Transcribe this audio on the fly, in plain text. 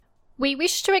We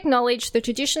wish to acknowledge the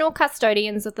traditional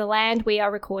custodians of the land we are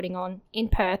recording on in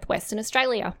Perth, Western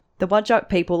Australia. The Whadjuk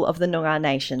people of the Noongar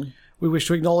Nation. We wish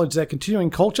to acknowledge their continuing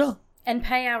culture and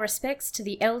pay our respects to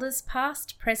the elders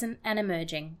past, present and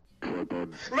emerging. Bullshit,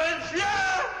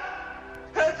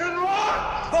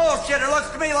 it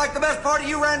looks to me like the best part of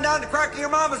you ran down the crack of your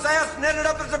mama's ass and ended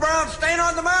up as a brown stain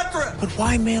on the mattress. But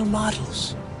why male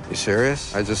models? You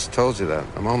serious? I just told you that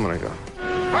a moment ago.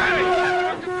 Hey!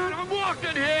 I'm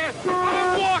walking here!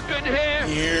 I'm walking here!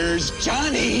 Here's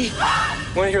Johnny!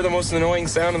 Want to hear the most annoying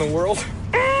sound in the world?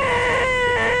 Guys!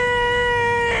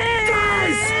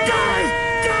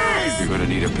 You're gonna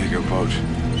need a bigger boat.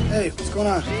 Hey, what's going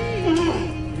on?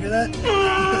 You hear that?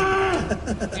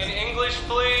 In English,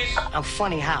 please. I'm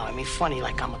funny how? I mean, funny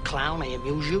like I'm a clown, I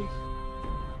amuse you?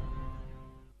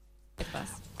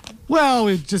 Well,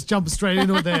 we've just jumped straight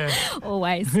into it there.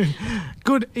 Always.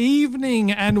 Good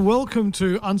evening and welcome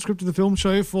to Unscripted the Film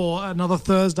Show for another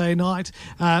Thursday night.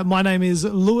 My name is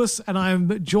Lewis and I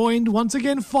am joined once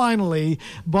again, finally,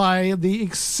 by the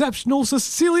exceptional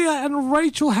Cecilia and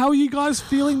Rachel. How are you guys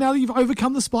feeling now that you've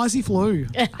overcome the spicy flu?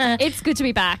 It's good to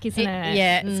be back, isn't it?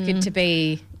 Yeah, it's good to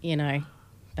be,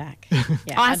 back.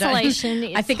 Yeah, Isolation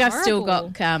is I think horrible. I've still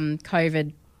got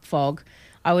COVID fog.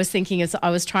 I was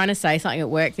trying to say something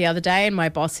at work the other day and my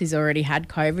boss, who's already had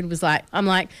COVID, was like, I'm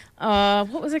like, oh,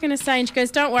 what was I going to say? And she goes,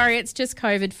 don't worry, it's just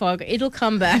COVID fog. It'll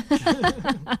come back.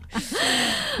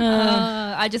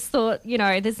 I just thought,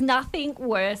 there's nothing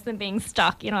worse than being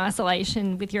stuck in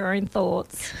isolation with your own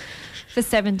thoughts for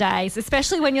 7 days,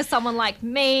 especially when you're someone like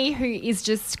me who is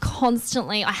just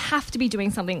constantly, I have to be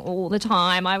doing something all the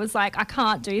time. I was like, I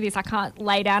can't do this. I can't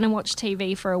lay down and watch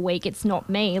TV for a week. It's not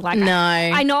me. Like, no.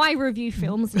 I know I review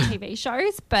films and TV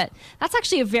shows, but that's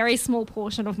actually a very small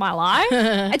portion of my life.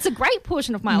 It's a great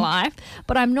portion of my life,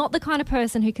 but I'm not the kind of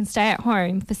person who can stay at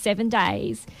home for 7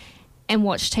 days and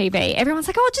watch TV. Everyone's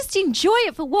like, oh, just enjoy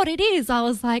it for what it is. I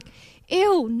was like,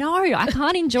 ew, no, I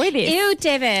can't enjoy this. Ew,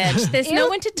 Devish, there's no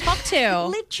one to talk to.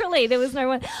 Literally, there was no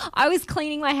one. I was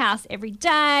cleaning my house every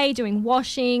day, doing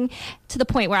washing, to the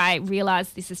point where I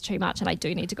realised this is too much and I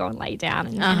do need to go and lay down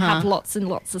and have lots and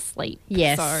lots of sleep.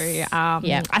 Yes. So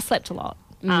I slept a lot.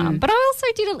 But I also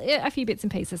did a few bits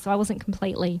and pieces, so I wasn't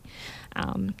completely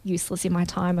useless in my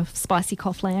time of spicy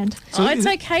cough land. So it's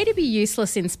okay to be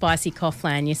useless in spicy cough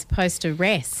land. You're supposed to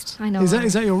rest. I know. Is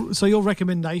that your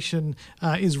recommendation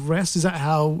is rest? Is that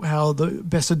how the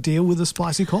best to deal with a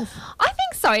spicy cough? I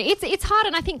think so. It's hard,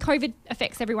 and I think COVID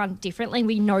affects everyone differently.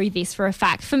 We know this for a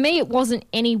fact. For me, it wasn't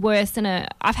any worse than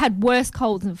I've had worse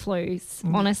colds and flus.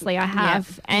 Honestly, I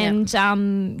have. Yep. And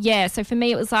so for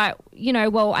me, it was like,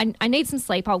 I need some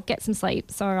sleep. I'll get some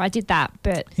sleep. So I did that.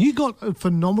 But you got a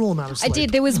phenomenal amount of sleep. I did.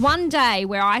 There was one day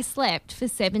where I slept for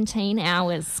 17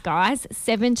 hours, guys.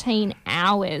 17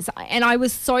 hours. And I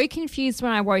was so confused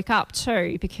when I woke up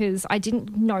too, because I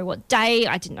didn't know what day,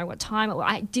 I didn't know what time.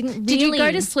 I didn't really... Did you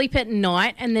go to sleep at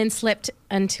night and then slept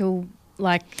until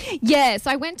Yeah,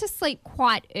 so I went to sleep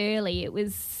quite early. It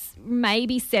was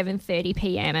maybe 7:30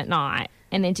 p.m. at night.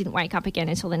 And then didn't wake up again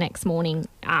until the next morning,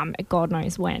 God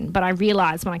knows when. But I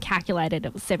realised when I calculated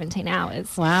it was 17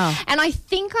 hours. Wow. And I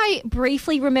think I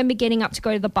briefly remember getting up to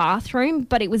go to the bathroom,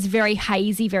 but it was very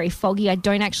hazy, very foggy. I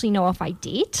don't actually know if I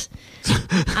did.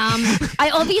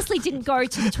 I obviously didn't go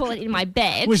to the toilet in my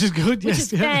bed. Which is good,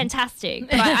 yes. Which is fantastic.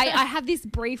 But I have this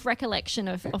brief recollection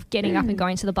of getting up and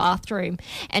going to the bathroom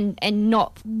and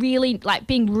not really,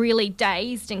 being really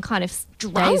dazed and kind of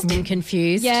drunk. Dazed and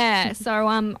confused. Yeah, so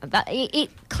it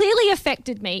clearly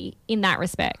affected me in that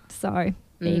respect. So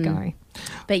there you go.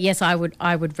 But yes, I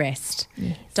would rest.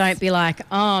 Yes. Don't be like,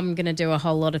 I'm going to do a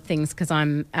whole lot of things because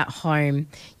I'm at home.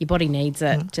 Your body needs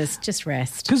it. Just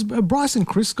rest. Because Bryce and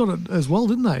Chris got it as well,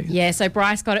 didn't they? Yeah, so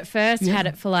Bryce got it first, had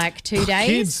it for 2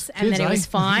 days, and then it was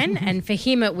fine. And for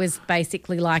him, it was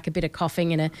basically like a bit of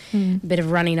coughing and a bit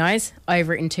of runny nose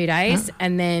over it in 2 days.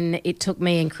 And then it took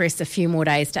me and Chris a few more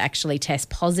days to actually test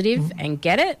positive and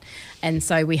get it. And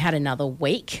so we had another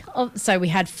week. So we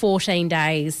had 14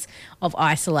 days of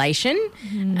isolation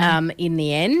in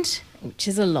the end, which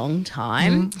is a long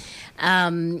time.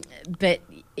 But,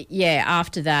 yeah,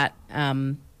 after that,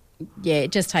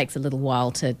 it just takes a little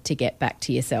while to get back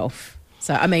to yourself.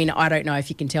 So, I mean, I don't know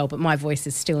if you can tell, but my voice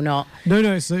is still not...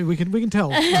 No, so we can tell.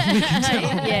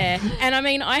 Yeah. And, I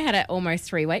mean, I had it almost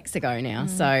 3 weeks ago now.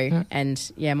 So,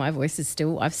 and, my voice is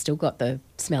still... I've still got the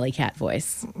smelly cat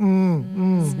voice.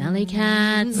 Smelly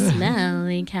cat,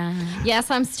 smelly cat. Yes,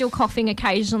 I'm still coughing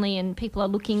occasionally and people are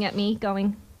looking at me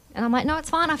going... And I'm like, no, it's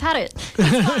fine. I've had it. It's fine.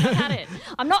 I've had it.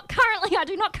 I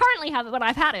do not currently have it, but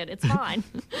I've had it. It's fine.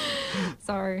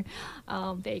 So,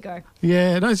 There you go.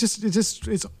 Yeah, no, it's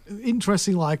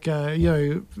interesting. Like,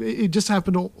 it just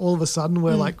happened all of a sudden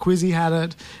where like Quizzy had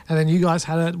it, and then you guys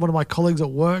had it. One of my colleagues at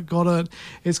work got it.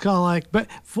 It's kind of like, but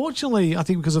fortunately, I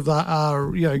think because of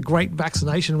the great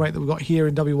vaccination rate that we've got here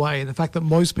in WA, and the fact that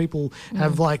most people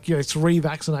have 3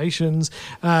 vaccinations,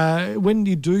 when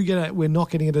you do get it, we're not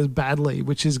getting it as badly,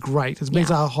 which is great. It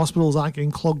means our hospitals aren't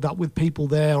getting clogged up with people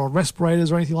there or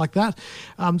respirators or anything like that.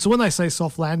 So when they say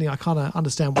soft landing, I kind of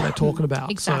understand what they're talking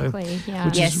about. Exactly.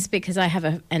 Yes, because I have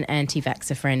an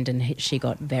anti-vaxxer friend and she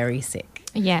got very sick.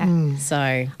 Yeah. So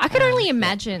I could only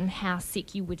imagine how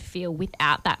sick you would feel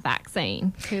without that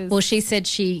vaccine. Well, she said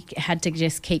she had to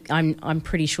just keep. I'm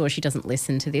pretty sure she doesn't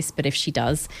listen to this, but if she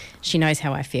does, she knows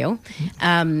how I feel.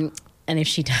 And if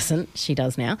she doesn't, she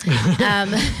does now.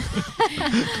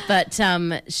 But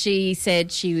she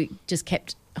said she just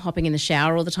kept hopping in the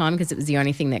shower all the time because it was the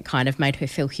only thing that kind of made her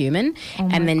feel human.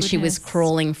 And then she was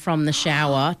crawling from the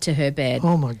shower to her bed.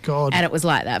 Oh, my God. And it was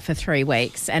like that for 3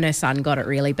 weeks. And her son got it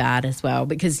really bad as well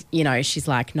because, she's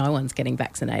like, no one's getting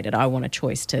vaccinated. I want a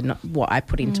choice to what I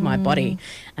put into my body.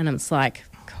 And I'm just like,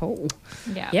 cool.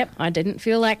 Yeah. Yep, I didn't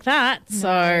feel like that. No, so.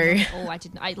 I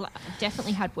didn't. I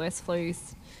definitely had worse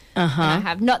flus. I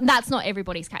have not. That's not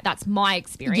everybody's case. That's my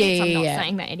experience. I'm not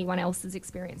saying that anyone else's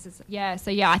experience is. Yeah.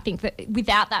 So I think that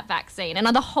without that vaccine, and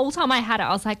the whole time I had it,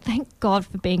 I was like, thank God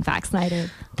for being vaccinated.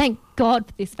 Thank God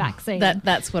for this vaccine.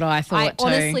 That's what I thought too.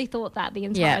 I honestly thought that the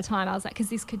entire time. I was like, because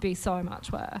this could be so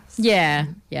much worse. Yeah.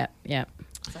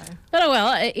 So.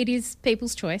 But it is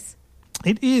people's choice.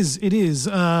 It is.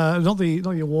 Not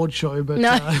the award show, but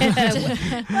no.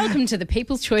 Welcome to the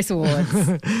People's Choice Awards.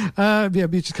 You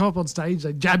just come up on stage,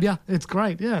 they jab you. It's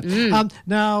great. Yeah.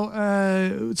 Now,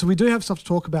 so we do have stuff to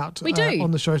talk about. We do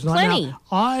on the show tonight. Plenty. Now,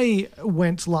 I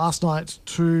went last night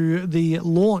to the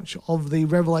launch of the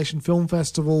Revelation Film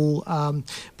Festival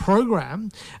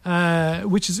program,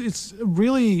 which is it's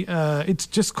really it's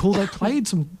just cool. They played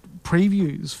some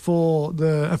previews for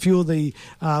a few of the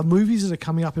movies that are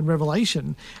coming up in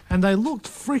Revelation, and they looked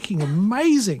freaking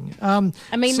amazing.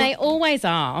 They always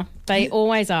are. They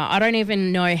always are. I don't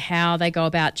even know how they go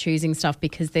about choosing stuff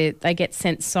because they get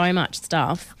sent so much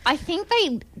stuff. I think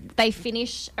they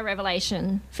finish a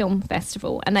Revelation Film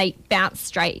Festival and they go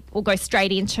straight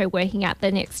into working out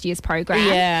the next year's program.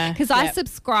 Yeah. Because I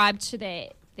subscribe to their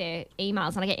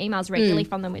emails, and I get emails regularly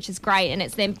from them, which is great, and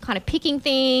it's them kind of picking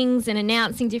things and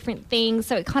announcing different things,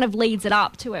 so it kind of leads it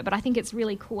up to it. But I think it's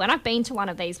really cool, and I've been to one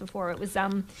of these before. It was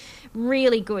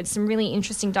really good, some really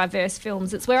interesting diverse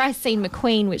films. It's where I seen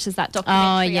McQueen, which is that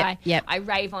documentary I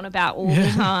rave on about all the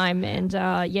time, and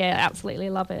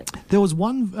absolutely love it. There was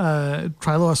one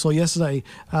trailer I saw yesterday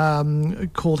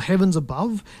called Heavens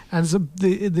Above, and it's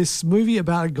this movie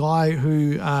about a guy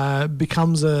who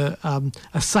becomes a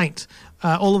saint.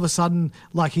 All of a sudden,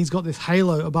 like he's got this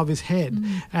halo above his head,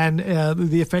 and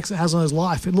the effects it has on his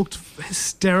life. It looked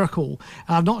hysterical.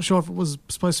 I'm not sure if it was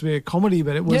supposed to be a comedy,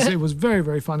 but it was. It was very,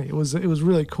 very funny. It was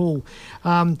really cool.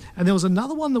 And there was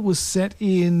another one that was set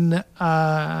in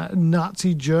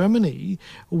Nazi Germany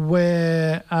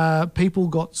where people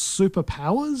got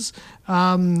superpowers.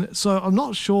 So I'm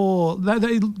not sure.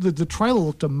 The trailer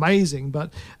looked amazing,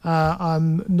 but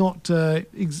I'm not. I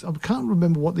can't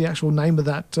remember what the actual name of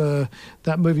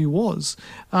that movie was.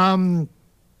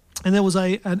 And there was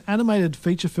an animated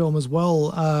feature film as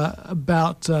well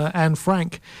about Anne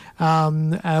Frank,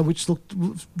 which looked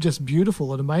just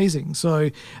beautiful and amazing. So,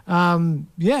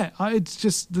 it's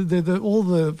just all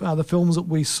the films that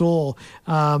we saw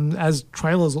as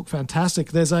trailers look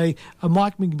fantastic. There's a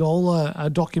Mike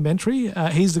Mignola documentary.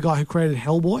 He's the guy who created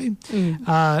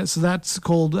Hellboy. So that's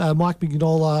called Mike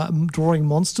Mignola Drawing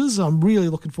Monsters. I'm really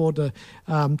looking forward to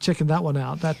checking that one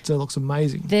out. That looks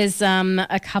amazing. There's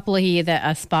a couple here that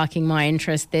are sparking my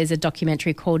interest. There's a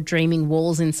documentary called Dreaming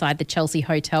Walls Inside the Chelsea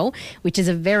Hotel, which is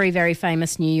a very, very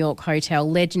famous New York hotel,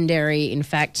 legendary. In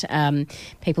fact,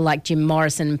 people like Jim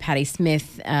Morrison and Patti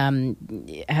Smith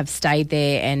have stayed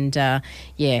there, and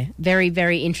very,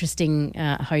 very interesting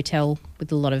hotel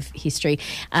with a lot of history.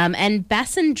 And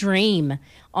Bassin Dream.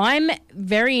 I'm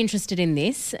very interested in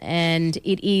this, and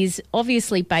it is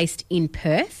obviously based in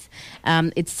Perth.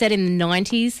 It's set in the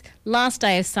 90s, last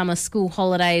day of summer school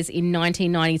holidays in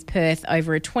 1990s Perth.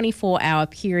 Over a 24-hour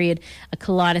period, a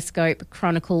kaleidoscope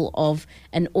chronicle of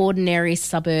an ordinary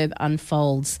suburb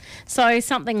unfolds. So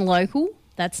something local,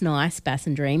 that's nice,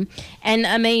 Bassin Dream. And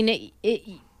I mean,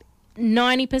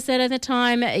 90% of the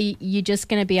time, you're just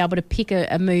going to be able to pick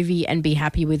a movie and be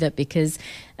happy with it because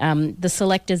the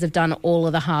selectors have done all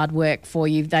of the hard work for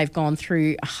you. They've gone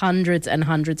through hundreds and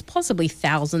hundreds, possibly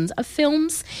thousands of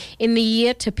films in the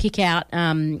year to pick out,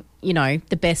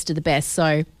 the best of the best.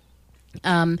 So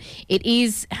it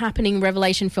is happening,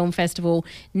 Revelation Film Festival,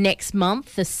 next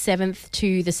month, the 7th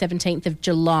to the 17th of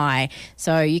July.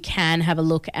 So you can have a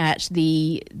look at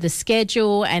the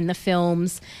schedule and the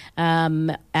films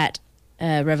at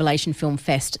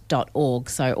revelationfilmfest.org.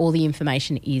 So all the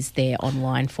information is there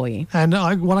online for you. And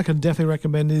one I can definitely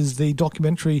recommend is the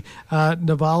documentary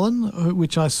Navalny,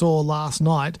 which I saw last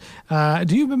night.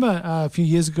 Do you remember a few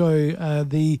years ago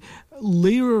the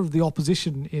leader of the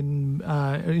opposition in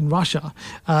Russia?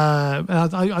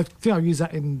 I think I use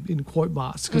that in quote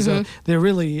marks because there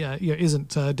really isn't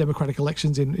democratic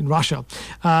elections in Russia.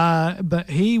 But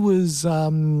he was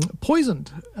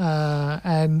poisoned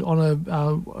and on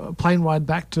a plane ride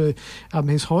back to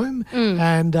his home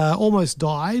and almost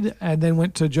died, and then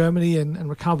went to Germany and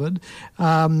recovered.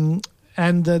 And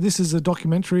this is a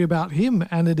documentary about him,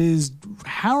 and it is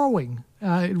harrowing.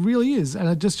 It really is, and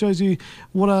it just shows you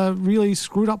what a really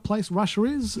screwed up place Russia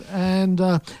is, and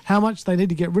how much they need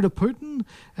to get rid of Putin.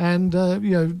 And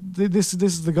this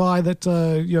is the guy that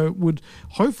would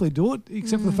hopefully do it,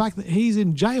 except for the fact that he's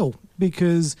in jail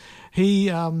because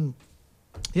he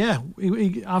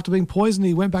after being poisoned,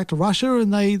 he went back to Russia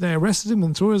and they arrested him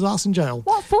and threw his ass in jail.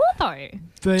 What for though?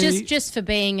 Just for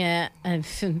being a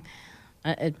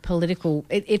political.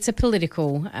 It's a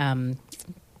political.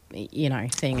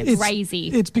 Thing. It's crazy.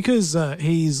 It's because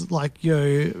he's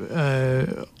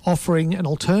offering an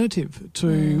alternative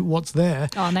to what's there.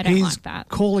 Oh, and they don't like that.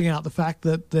 Calling out the fact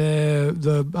that the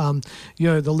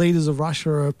leaders of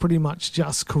Russia are pretty much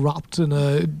just corrupt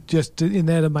and just in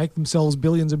there to make themselves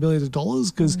billions and billions of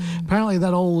dollars. Because apparently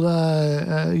that old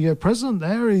president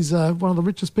there is one of the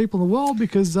richest people in the world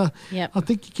because I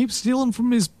think he keeps stealing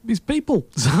from his people.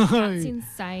 So, that's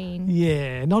insane.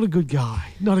 Yeah, not a good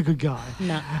guy. Not a good guy.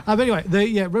 No. But anyway,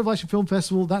 the Revelation Film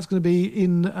Festival, that's going to be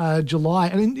in July.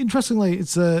 And interestingly,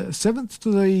 it's 7th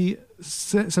to the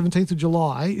 17th of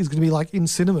July is going to be in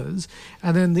cinemas.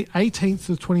 And then the 18th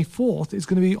to the 24th is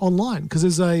going to be online because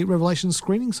there's a Revelation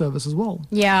screening service as well.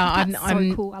 Yeah, That's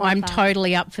so cool. I'm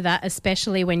totally up for that,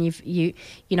 especially when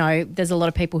there's a lot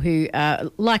of people who,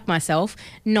 like myself,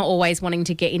 not always wanting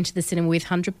to get into the cinema with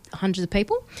hundreds of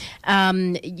people.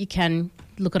 You can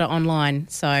look at it online,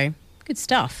 so... Good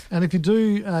stuff. And if you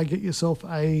do get yourself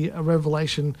a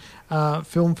Revelation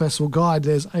Film Festival guide,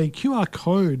 there's a QR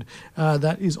code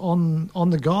that is on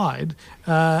the guide,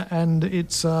 and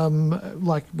it's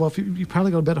if you've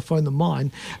probably got a better phone than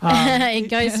mine. It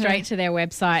goes straight to their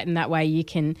website, and that way you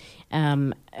can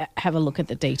have a look at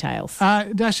the details.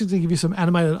 Dash is going to give you some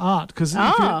animated art because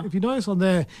if you notice on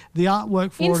there, the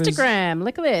artwork for Instagram,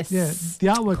 look at this. Yeah, the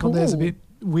artwork on there is a bit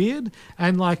weird,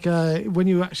 and when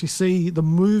you actually see the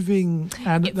moving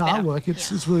and the artwork,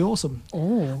 it's really awesome. See,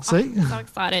 I'm so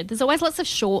excited. There's always lots of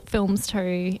short films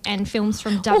too, and films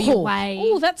from WA.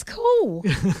 Oh, that's cool.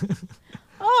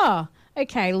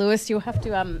 Okay, Lewis, you'll have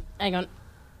to hang on.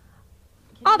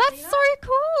 Oh, that's so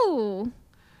cool.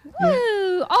 Woo!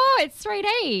 Yeah. Oh, it's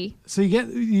 3D. So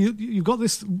you've got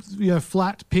this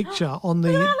flat picture on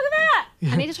the. Look at that!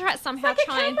 I need to try and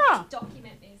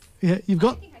document this. Yeah, you've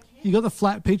got the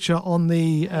flat picture on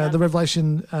the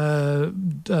Revelation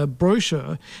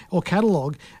brochure or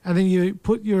catalogue, and then you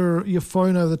put your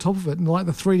phone over the top of it, and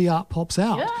the 3D art pops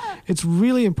out. Yeah. It's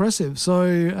really impressive. So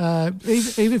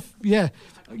even if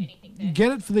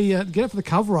get it for the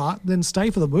cover art, then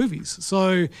stay for the movies.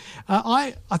 So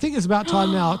I think it's about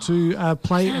time now to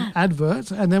play an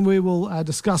advert, and then we will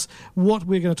discuss what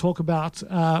we're going to talk about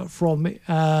from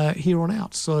here on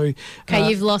out. So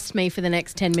you've lost me for the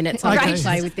next 10 minutes. I'm going to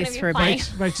play with this for a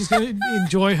bit. Rachel's going to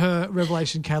enjoy her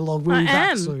Revelation catalogue. We'll be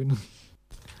back soon.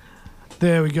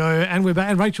 There we go, and we're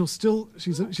back. And Rachel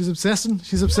she's obsessing.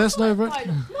 She's obsessing over it.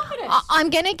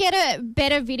 I'm going to get a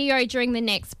better video during the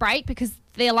next break because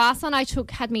the last one I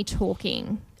took had me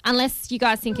talking. Unless you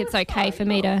guys think it's okay for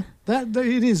me to...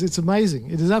 It is. It's amazing.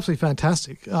 It is absolutely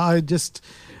fantastic. I'm just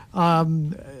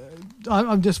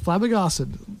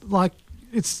flabbergasted.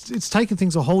 It's taken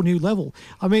things a whole new level.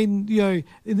 I mean,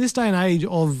 in this day and age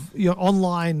of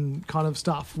online kind of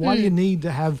stuff, why do you need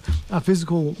to have a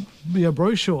physical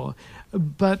brochure?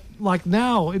 But like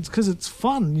now, it's because it's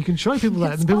fun. You can show people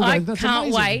that, and people I go, "That's can't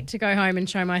amazing." wait to go home and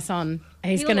show my son.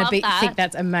 He's He'll going to love that. think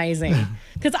that's amazing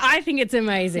because I think it's I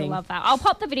amazing. love that. I'll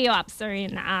pop the video up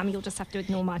soon. You'll just have to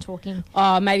ignore my talking.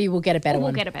 Oh, maybe we'll get a better We'll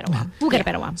one. get a better one. We'll get a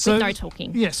better one with no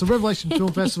talking. Yeah, so Revelation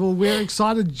Film Festival, we're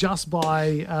excited just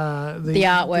by the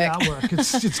artwork.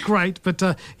 It's great, but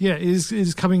yeah, it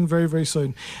is coming very, very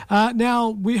soon. Now,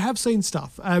 we have seen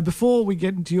stuff. Before we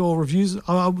get into your reviews,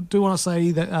 I do want to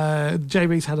say that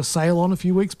JB's had a sale on a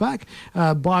few weeks back,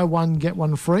 buy one, get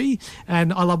one free,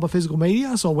 and I love my physical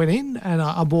media, so I went in and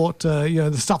I bought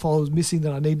the stuff I was missing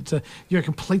that I needed to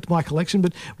complete my collection.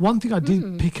 But one thing I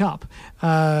did pick up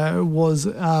was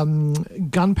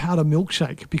Gunpowder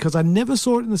Milkshake, because I never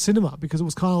saw it in the cinema because it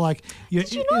was kind of like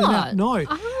Did you not? No.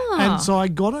 And so I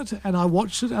got it and I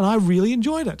watched it and I really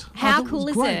enjoyed it. How cool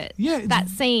is it? Yeah, that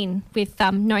scene with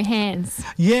no hands.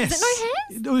 Yes.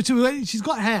 Is it no hands? She's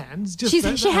got hands. Just She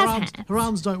that has her arms, hands. Her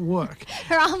arms don't work.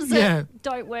 Her arms Yeah.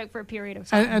 don't work for a period of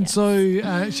time. And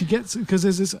so she gets, because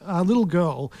there's this little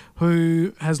girl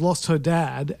who has lost her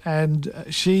dad, and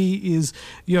she is,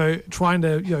 trying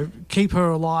to, keep her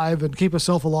alive and keep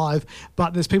herself alive,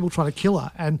 but there's people trying to kill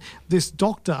her. And this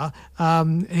doctor,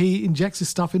 he injects this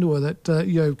stuff into her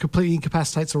that, completely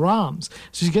incapacitates her arms.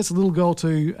 So she gets a little girl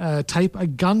to tape a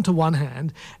gun to one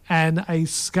hand and a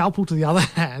scalpel to the other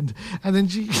hand, and then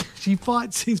she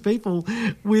fights these people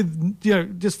with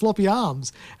just floppy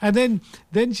arms, and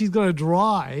then she's got to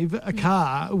drive a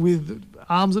car with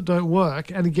arms that don't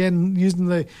work, and again using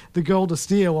the girl to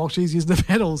steer while she's using the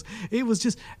pedals. It was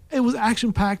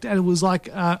action packed, and it was like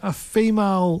a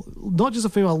female, not just a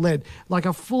female led, like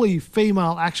a fully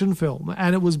female action film,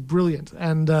 and it was brilliant.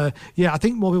 And I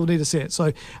think more people need to see it.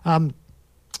 So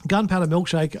Gunpowder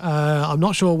Milkshake, I'm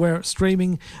not sure where it's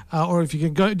streaming or if you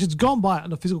can go and buy it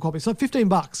on a physical copy. So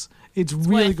 $15. It's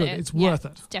really good. It's worth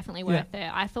it. It's definitely worth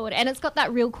it, I thought. And it's got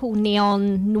that real cool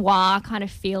neon noir kind of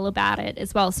feel about it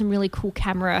as well. Some really cool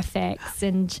camera effects,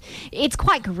 and it's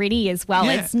quite gritty as well.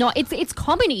 Yeah. It's not. It's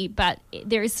comedy, but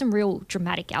there is some real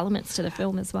dramatic elements to the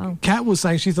film as well. Kat was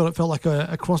saying she thought it felt like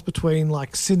a cross between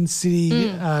like Sin City,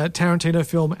 Tarantino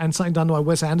film, and something done by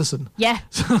Wes Anderson. Yeah,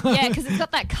 yeah, because it's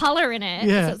got that color in it.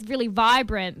 Yeah. So it's really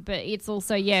vibrant, but it's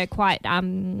also quite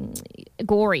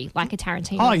gory, like a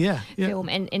Tarantino film,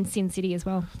 and Sin City as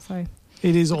well. So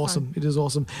it is awesome. It is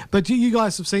awesome. But you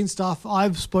guys have seen stuff.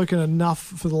 I've spoken enough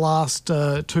for the last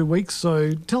 2 weeks.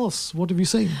 So tell us, what have you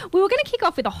seen? We were going to kick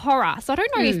off with a horror. So I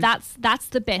don't know if that's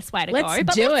the best way to go.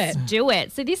 But let's do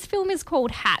it. So this film is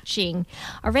called Hatching.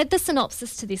 I read the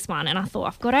synopsis to this one and I thought,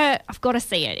 I've got to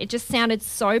see it. It just sounded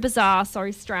so bizarre,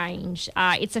 so strange.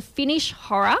 It's a Finnish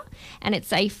horror and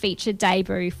it's a featured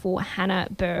debut for Hannah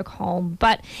Bergholm.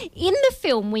 But in the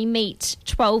film, we meet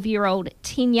 12-year-old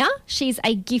Tinja. She's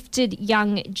a gifted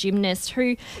young gymnast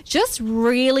who just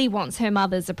really wants her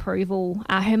mother's approval.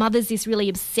 Her mother's this really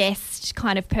obsessed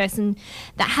kind of person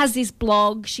that has this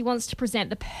blog. She wants to present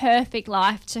the perfect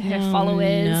life to her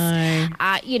followers. No.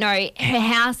 Her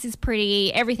house is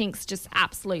pretty. Everything's just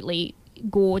absolutely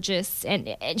gorgeous.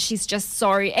 And she's just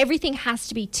so, everything has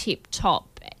to be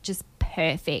tip-top, just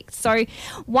perfect. So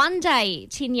one day,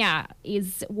 Tinja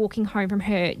is walking home from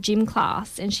her gym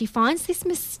class and she finds this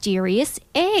mysterious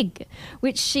egg,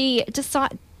 which she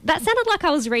decides... That sounded like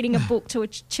I was reading a book to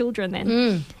children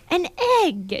then. An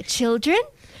egg, children.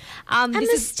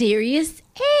 Mysterious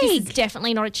egg. This is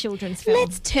definitely not a children's film.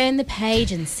 Let's turn the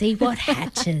page and see what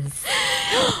hatches.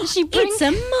 It's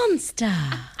a monster.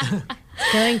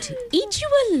 It's going to eat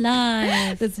you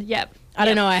alive. Yep. I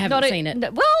don't know. I haven't seen it.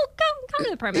 Well, come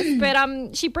to the premise.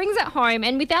 But she brings it home,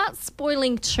 and without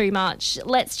spoiling too much,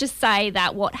 let's just say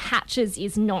that what hatches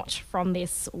is not from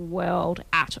this world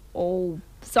at all.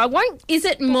 So I won't. Is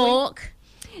it Mork?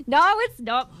 No, it's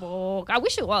not Mork. I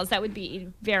wish it was. That would be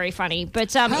very funny.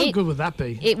 But how good would that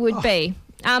be? It would be.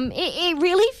 It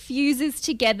really fuses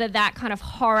together that kind of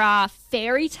horror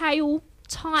fairy tale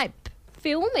type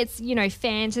film. It's,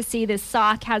 fantasy, there's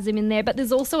sarcasm in there, but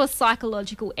there's also a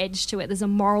psychological edge to it. There's a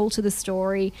moral to the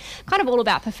story, kind of all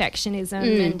about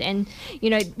perfectionism and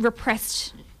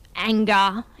repressed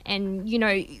anger. And,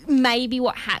 maybe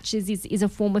what hatches is a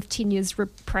form of Tinja's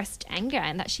repressed anger,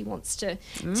 and that she wants to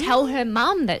tell her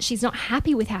mum that she's not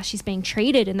happy with how she's being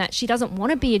treated and that she doesn't want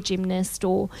to be a gymnast,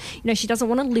 or, she doesn't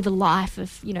want to live a life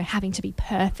of, having to be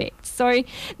perfect. So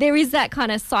there is that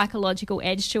kind of psychological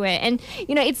edge to it. And,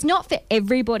 it's not for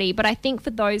everybody, but I think for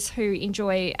those who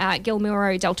enjoy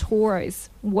Guillermo del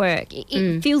Toro's work,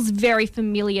 it feels very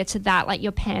familiar to that, like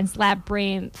your Pan's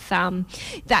Labyrinth,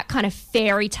 that kind of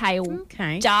fairy tale,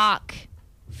 dark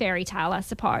fairy tale, I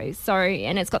suppose. So,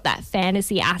 and it's got that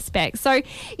fantasy aspect. So,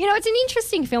 you know, it's an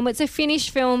interesting film. It's a Finnish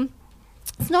film.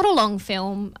 It's not a long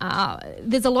film.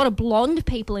 There's a lot of blonde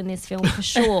people in this film for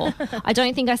sure. I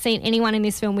don't think I've seen anyone in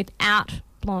this film without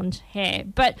blonde hair.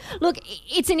 But look,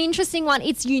 it's an interesting one.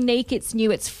 It's unique, it's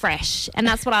new, it's fresh. And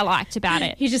that's what I liked about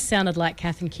it. You just sounded like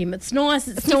Kath and Kim. It's nice,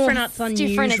 it's different, it's unusual.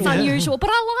 Different, it's unusual.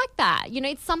 But I like that. You know,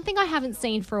 it's something I haven't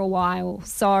seen for a while.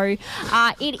 So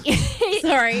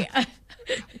Sorry.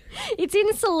 It's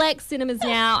in select cinemas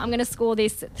now. I'm going to score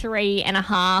this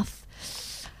 3.5.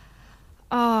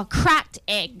 Oh, Cracked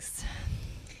Eggs.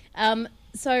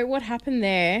 So what happened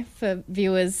there for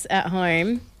viewers at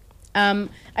home,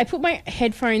 I put my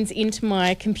headphones into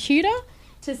my computer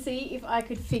to see if I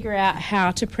could figure out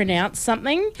how to pronounce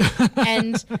something.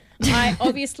 And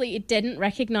it didn't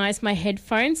recognise my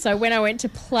headphones. So when I went to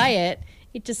play it,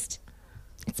 it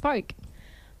spoke.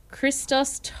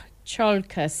 Christos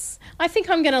Cholkas. I think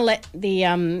I'm going to let the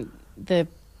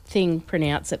thing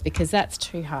pronounce it because that's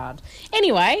too hard.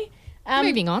 Anyway...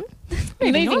 moving on.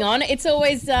 Moving on. It's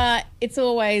always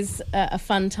a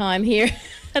fun time here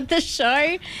at the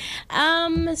show.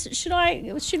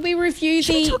 Should we review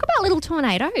Should we talk about Little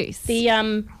Tornadoes?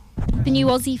 The new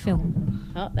Aussie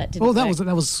film. Oh, that didn't. Oh,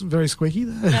 that was very squeaky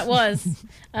there. That was.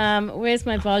 Where's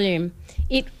my volume?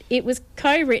 It was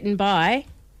co-written by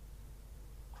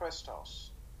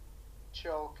Christos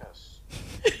Cholkas.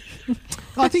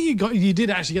 I think you did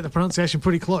actually get the pronunciation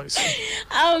pretty close.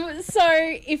 So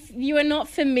if you are not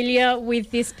familiar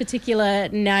with this particular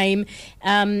name,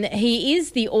 he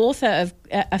is the author of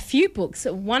a few books,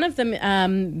 one of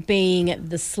them being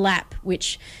The Slap,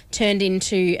 which turned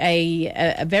into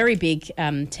a very big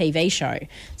TV show.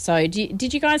 So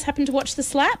did you guys happen to watch The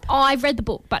Slap? Oh, I've read the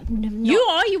book, but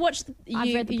you watched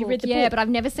I've read the book. Read the book, book. but I've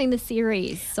never seen the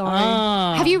series. So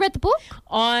have you read the book?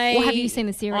 Or have you seen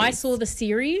the series? I saw the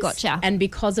series. Gotcha. And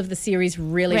because of the series,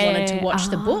 really wanted to watch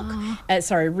the book.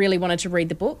 Really wanted to read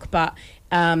the book. But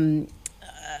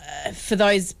for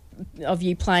those of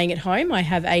you playing at home, I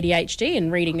have ADHD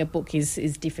and reading a book is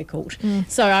difficult.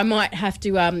 So I might have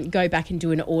to go back and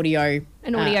do an audio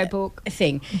book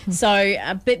thing. Mm-hmm. So,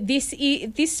 but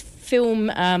this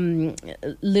film,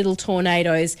 Little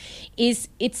Tornadoes,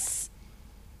 it's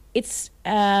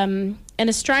an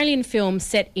Australian film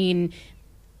set in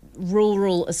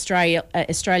rural Australia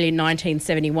in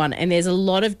 1971, and there's a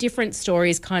lot of different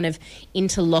stories kind of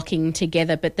interlocking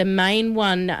together, but the main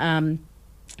one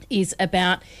is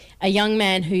about a young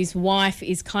man whose wife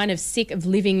is kind of sick of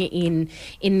living in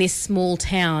this small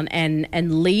town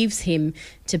and leaves him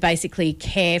to basically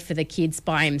care for the kids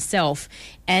by himself,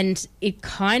 and it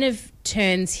kind of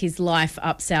turns his life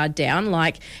upside down.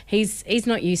 Like he's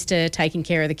not used to taking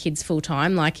care of the kids full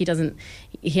time. Like he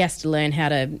has to learn how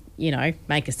to,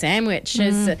 make a sandwich.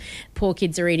 As poor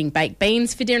kids are eating baked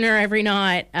beans for dinner every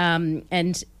night.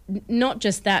 And not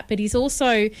just that, but he's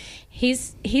also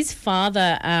his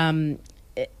father.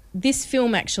 This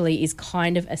film actually is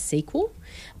kind of a sequel.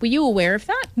 Were you aware of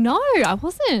that? No, I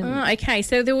wasn't. Oh, okay.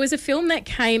 So there was a film that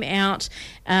came out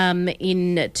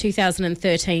in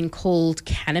 2013 called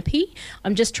Canopy.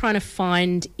 I'm just trying to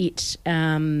find it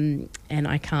and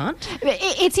I can't.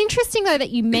 It's interesting, though, that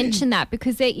you mentioned that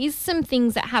because there is some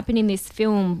things that happen in this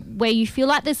film where you feel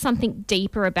like there's something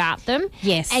deeper about them.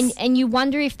 Yes. And you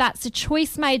wonder if that's a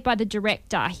choice made by the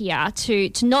director here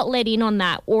to not let in on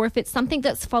that, or if it's something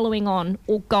that's following on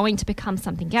or going to become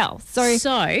something else. So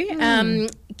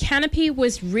Canopy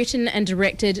was written and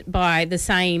directed by the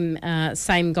same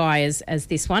guy as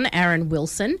this one, Aaron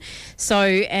Wilson. So,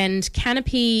 and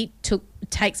Canopy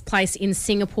takes place in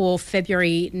Singapore,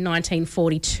 February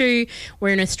 1942,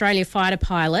 where an Australia fighter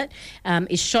pilot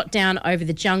is shot down over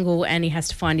the jungle and he has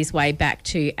to find his way back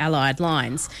to Allied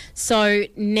lines. So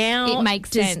now it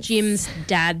makes sense. Jim's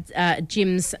dad,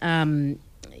 the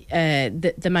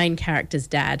main character's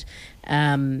dad,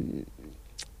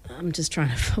 I'm just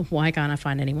trying to... Why can't I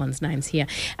find anyone's names here?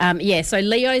 So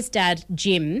Leo's dad,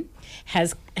 Jim,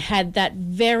 has had that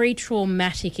very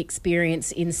traumatic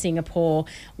experience in Singapore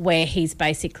where he's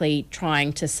basically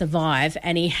trying to survive,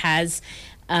 and he has...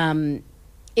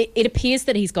 it appears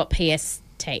that he's got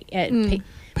PTSD.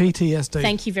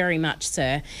 Thank you very much,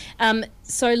 sir.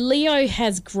 So Leo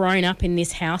has grown up in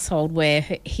this household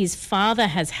where his father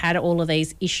has had all of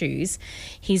these issues.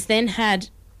 He's then had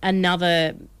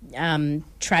another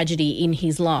tragedy in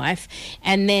his life,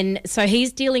 and then so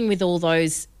he's dealing with all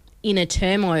those inner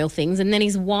turmoil things, and then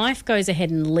his wife goes ahead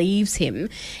and leaves him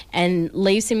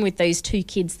with those two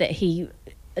kids that he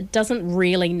doesn't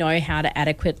really know how to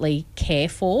adequately care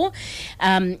for,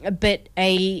 but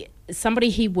somebody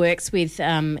he works with,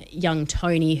 young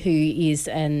Tony, who is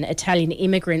an Italian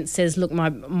immigrant, says, look,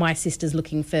 my sister's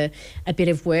looking for a bit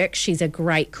of work. She's a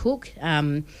great cook.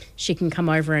 She can come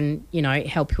over and, you know,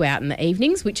 help you out in the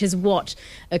evenings, which is what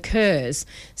occurs.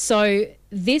 So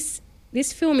this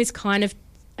film is kind of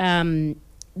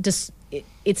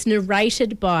it's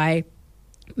narrated by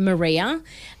Maria,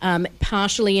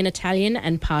 partially in Italian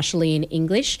and partially in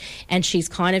English, and she's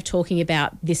kind of talking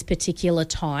about this particular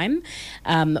time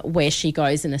where she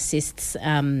goes and assists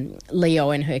Leo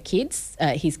and her kids,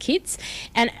 his kids,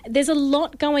 and there's a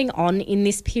lot going on in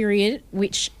this period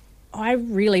which I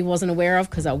really wasn't aware of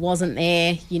because I wasn't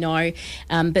there, you know,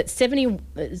 but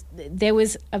there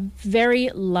was a very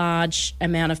large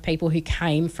amount of people who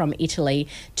came from Italy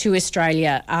to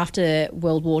Australia after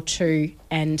World War II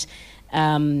and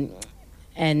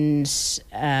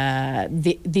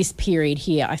this period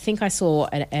here. I think I saw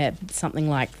something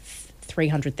like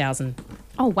 300,000.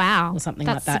 Oh wow, or something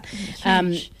like that.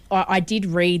 I did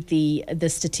read the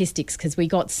statistics because we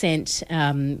got sent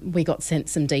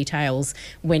some details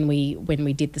when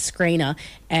we did the screener.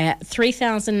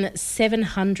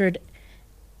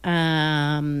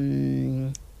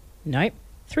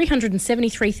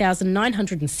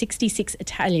 373,966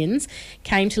 Italians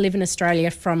came to live in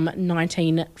Australia from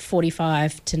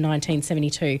 1945 to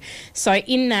 1972. So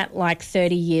in that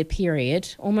 30-year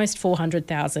period, almost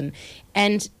 400,000.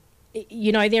 And,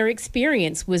 you know, their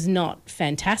experience was not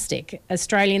fantastic.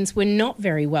 Australians were not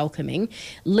very welcoming.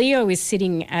 Leo is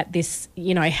sitting at this,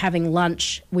 you know, having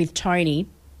lunch with Tony.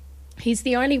 He's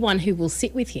the only one who will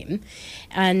sit with him.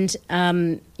 And,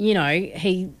 you know,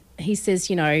 he says,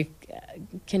 you know,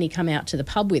 can he come out to the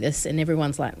pub with us? And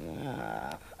everyone's like,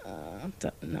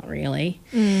 not really.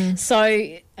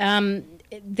 So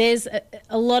there's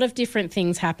a lot of different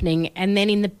things happening. And then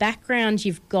in the background,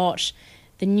 you've got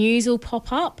the news will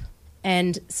pop up.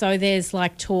 And so there's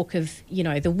talk of, you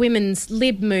know, the women's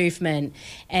lib movement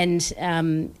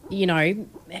and, you know,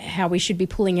 how we should be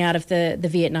pulling out of the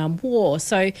Vietnam War.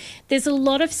 So there's a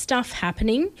lot of stuff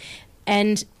happening,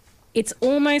 and it's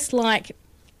almost like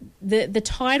the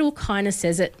title kind of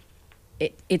says it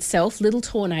itself, Little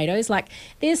Tornadoes.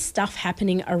 There's stuff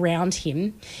happening around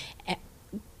him,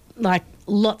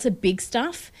 lots of big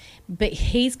stuff, but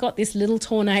he's got this little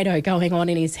tornado going on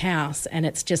in his house, and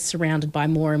it's just surrounded by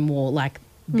more and more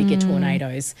bigger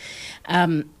tornadoes.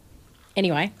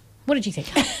 Anyway, what did you think?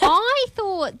 I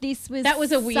thought this was... That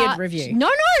was a weird review.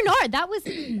 No. That was...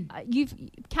 you've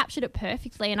captured it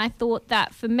perfectly, and I thought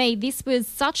that for me, this was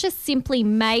such a simply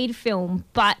made film,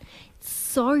 but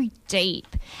so deep.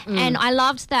 And I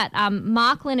loved that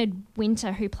Mark Leonard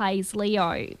Winter, who plays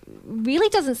Leo, really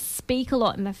doesn't speak a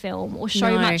lot in the film or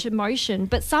show much emotion,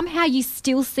 but somehow you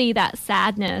still see that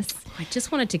sadness. I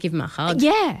just wanted to give him a hug.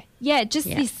 Yeah,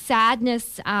 this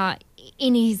sadness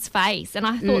in his face, and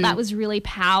I thought that was really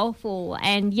powerful.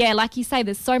 And yeah, like you say,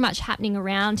 there's so much happening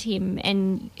around him,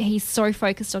 and he's so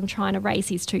focused on trying to raise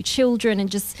his two children and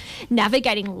just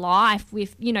navigating life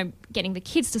with, you know, getting the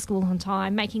kids to school on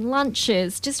time, making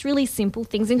lunches, just really simple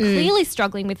things, and clearly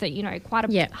struggling with it, you know, quite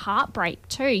a heartbreak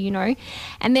too, you know,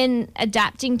 and then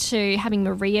adapting to having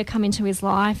Maria come into his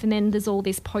life, and then there's all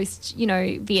this post, you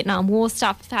know, Vietnam War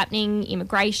stuff happening,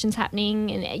 immigration's happening,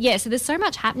 and yeah, so there's so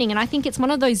much happening, and I think it's one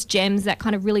of those gems that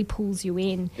kind of really pulls you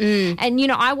in. And, you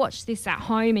know, I watched this at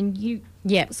home, and you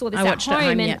saw this at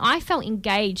home, and I felt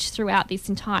engaged throughout this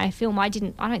entire film. I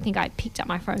don't think I picked up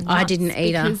my phone once. I didn't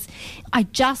either. Because I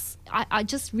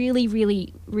just really,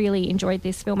 really, really enjoyed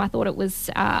this film. I thought it was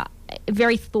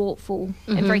very thoughtful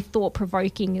and very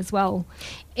thought-provoking as well.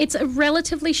 It's a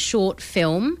relatively short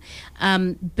film,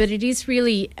 but it is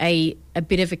really a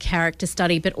bit of a character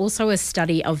study, but also a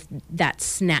study of that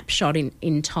snapshot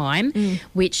in time,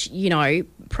 which, you know,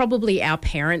 probably our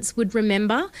parents would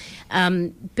remember.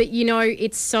 But, you know,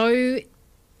 it's so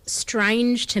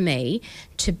strange to me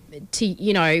to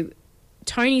you know,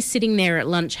 Tony's sitting there at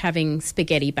lunch having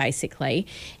spaghetti, basically,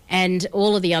 and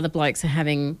all of the other blokes are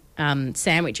having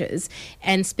sandwiches,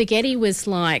 and spaghetti was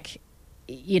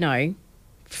you know,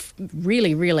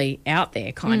 really, really out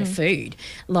there kind of food.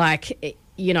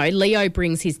 You know, Leo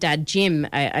brings his dad, Jim,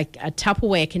 a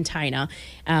Tupperware container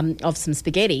of some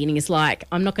spaghetti, and he's like,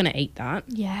 I'm not going to eat that.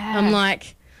 Yeah. I'm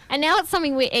like... And now it's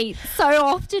something we eat so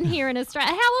often here in Australia.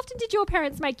 How often did your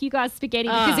parents make you guys spaghetti?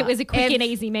 Because it was a quick and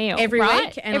easy meal, every right?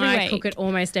 week, and I cook it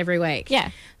almost every week.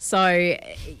 Yeah. So,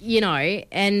 you know,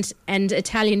 and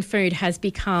Italian food has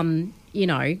become, you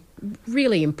know,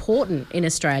 really important in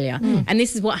Australia. And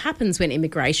this is what happens when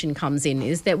immigration comes in,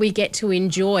 is that we get to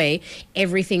enjoy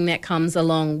everything that comes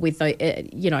along with,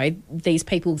 these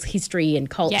people's history and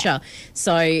culture. Yeah.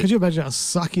 So Could you imagine how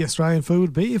sucky Australian food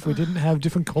would be if we didn't have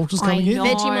different cultures coming in?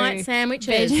 know. Vegemite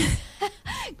sandwiches.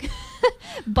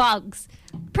 Bugs.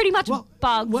 Pretty much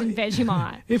bugs and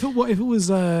Vegemite. If it was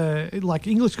like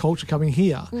English culture coming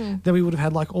here, then we would have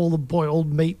had like all the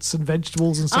boiled meats and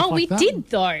vegetables and stuff like that. We did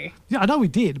though. Yeah, I know we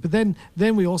did, but then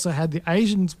we also had the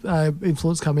Asian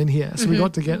influence come in here, so we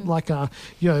got to get like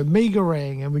mee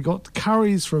goreng, and we got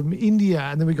curries from India,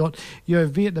 and then we got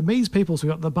Vietnamese people, so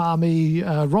we got the banh mi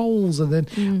rolls, and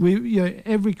then we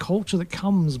every culture that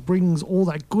comes brings all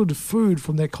that good food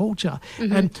from their culture,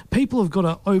 and people have got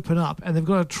to open up and they've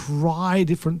got to try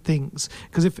different things,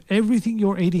 because if everything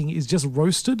you're eating is just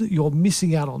roasted, you're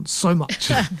missing out on so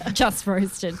much. Just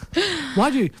roasted.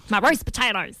 Mind you, My roast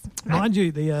potatoes. Mind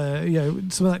you, the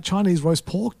some of that Chinese roast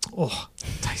pork,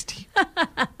 tasty.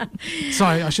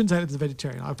 Sorry, I shouldn't say it to the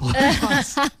vegetarian. I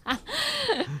apologise.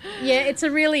 Yeah, it's a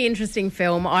really interesting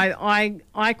film.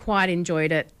 I quite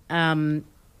enjoyed it, and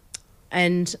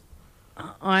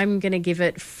I'm going to give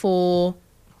it 4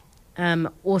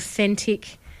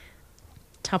 authentic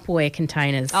Tupperware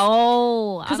containers.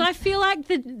 Oh, because I feel like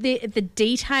the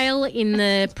detail in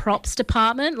the props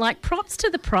department, like props to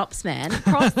the props, man.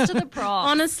 Props to the props.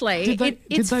 Honestly, did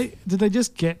they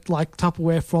just get like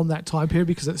Tupperware from that time period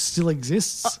because it still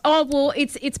exists? Oh well,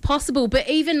 it's possible, but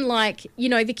even like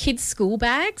the kids' school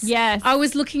bags. Yes, I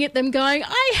was looking at them going,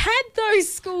 I had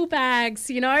those school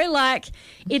bags.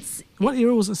 It's. What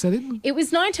era was it set in? It was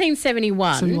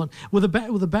 1971. 71. Were the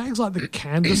bags like the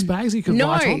canvas bags you could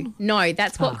write on? No,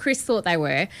 that's what Chris thought they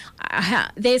were.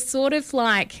 They're sort of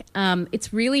like,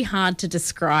 it's really hard to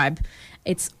describe.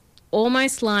 It's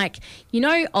almost like,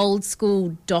 old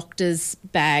school doctor's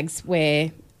bags where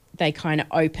they kind of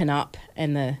open up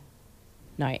and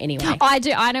No, anyway. I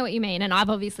do. I know what you mean, and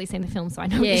I've obviously seen the film, so I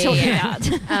know what you're talking about.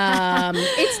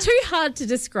 It's too hard to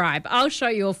describe. I'll show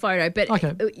you a photo, but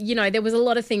there was a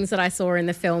lot of things that I saw in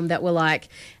the film that were like,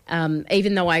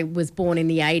 even though I was born in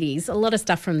the 80s, a lot of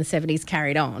stuff from the 70s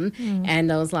carried on,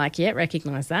 and I was like, yeah,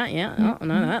 recognise that. Yeah, I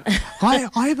know that.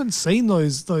 I haven't seen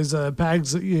those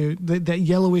bags that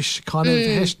yellowish kind of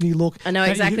hessian look. I know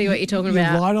exactly what you're talking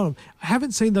about. Light on them. I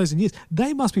haven't seen those in years.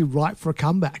 They must be ripe for a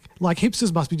comeback. Like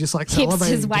hipsters must be just like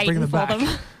salivating to bring them back.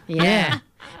 Yeah.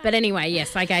 But anyway,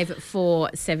 yes, I gave it 4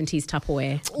 70s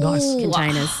Tupperware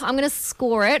containers. I'm going to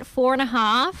score it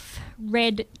 4.5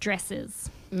 red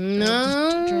dresses.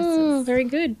 No, very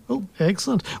good. Oh,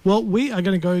 excellent. Well, we are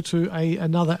going to go to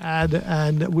another ad,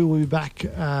 and we will be back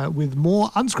with more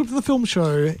Unscripted the Film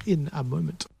Show in a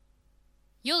moment.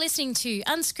 You're listening to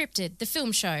Unscripted, the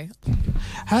film show.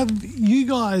 Have you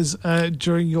guys,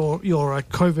 during your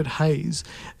COVID haze,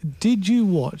 did you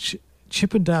watch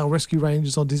Chippendale Rescue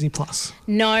Rangers on Disney Plus?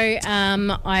 No,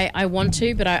 I want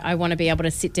to, but I want to be able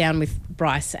to sit down with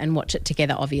Bryce and watch it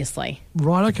together, obviously.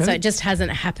 Right, okay. So it just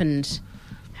hasn't happened.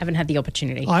 Haven't had the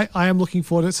opportunity. I am looking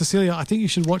forward to it. Cecilia, I think you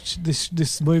should watch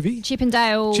this movie.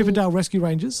 Chippendale Rescue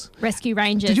Rangers. Rescue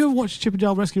Rangers. Did you ever watch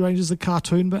Chippendale Rescue Rangers, the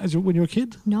cartoon, when you were a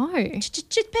kid? No.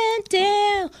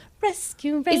 Chippendale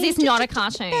Rescue Rangers. Is this not a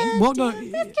cartoon? Well, no.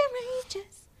 It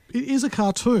is a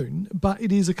cartoon, but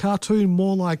it is a cartoon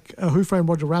more like Who Framed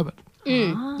Roger Rabbit.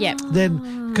 Yep.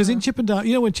 Then, because in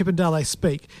Chippendale, when Chippendale they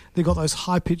speak, they've got those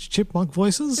high-pitched chipmunk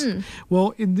voices.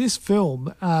 Well, in this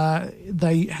film,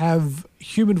 they have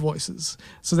human voices.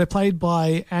 So they're played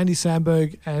by Andy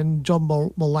Samberg and John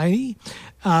Mulaney.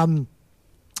 And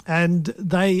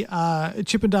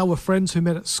Chippendale were friends who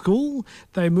met at school.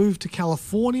 They moved to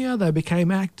California. They became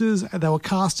actors. They were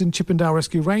cast in Chippendale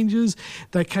Rescue Rangers.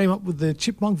 They came up with the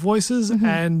chipmunk voices,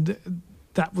 and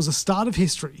that was a start of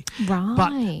history. Right.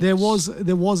 But there was a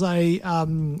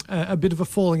bit of a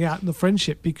falling out in the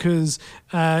friendship because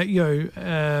it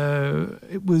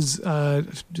was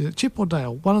Chip or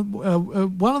Dale.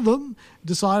 One of them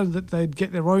decided that they'd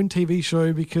get their own TV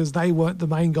show because they weren't the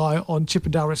main guy on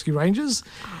Chippendale Rescue Rangers,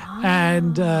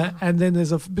 and then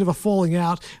there's a bit of a falling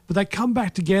out. But they come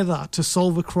back together to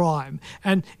solve a crime,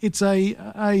 and it's a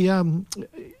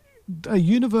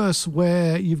universe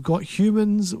where you've got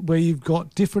humans, where you've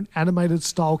got different animated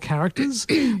style characters.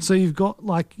 So you've got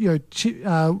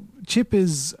Chip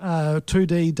is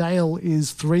 2D, Dale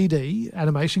is 3D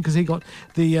animation because he got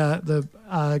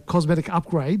the cosmetic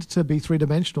upgrade to be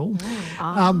 3-dimensional.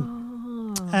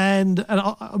 And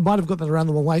I might have got that around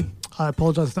the wrong way. I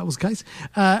apologise if that was the case.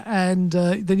 And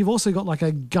then you've also got like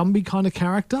a Gumby kind of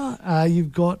character.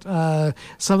 You've got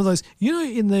some of those,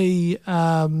 in the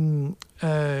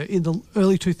in the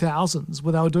early 2000s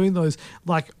where they were doing those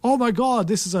like, oh my God,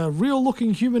 this is a real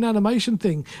looking human animation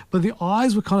thing. But the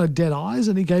eyes were kind of dead eyes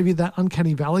and he gave you that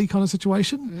uncanny valley kind of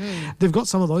situation. They've got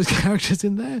some of those characters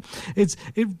in there.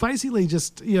 It basically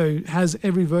just, has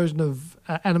every version of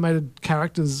animated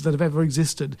characters that have ever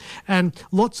existed. And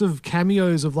lots of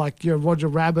cameos of like, Roger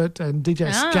Rabbit and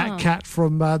DJ Scat Cat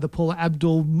from the Paula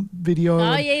Abdul video.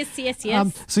 Oh, yes.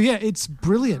 So yeah, it's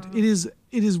brilliant. It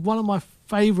is one of my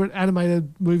favorite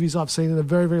animated movies I've seen in a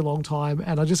very, very long time,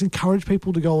 and I just encourage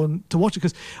people to go and to watch it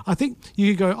because I think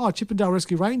you could go, oh, Chip and Dale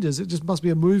Rescue Rangers, it just must be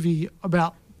a movie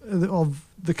about of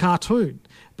the cartoon,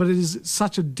 but it is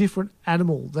such a different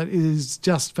animal that it is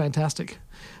just fantastic.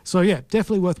 So yeah,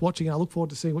 definitely worth watching. I look forward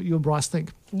to seeing what you and Bryce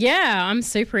think. Yeah, I'm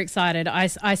super excited. I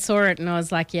saw it and I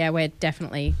was like, yeah, we're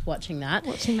definitely watching that.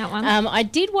 Watching that one. I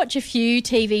did watch a few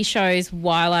TV shows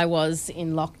while I was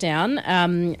in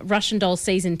lockdown. Russian Doll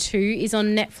Season 2 is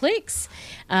on Netflix,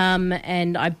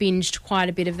 and I binged quite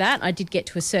a bit of that. I did get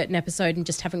to a certain episode and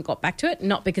just haven't got back to it,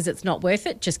 not because it's not worth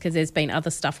it, just because there's been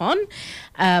other stuff on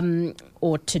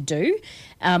or to do.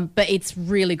 But it's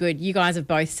really good. You guys have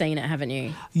both seen it, haven't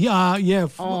you? Yeah.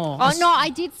 Oh no, I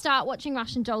did start watching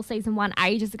Russian Doll Season 1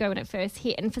 ages ago when it first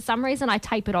hit, and for some reason I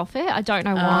tapered off it. I don't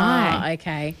know why.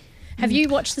 Okay. Have you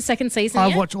watched the second season I've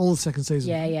yet? watched all the second season.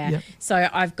 Yeah. Yep. So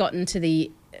I've gotten to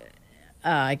the...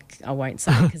 I won't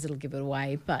say because it'll give it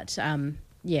away, but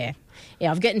yeah,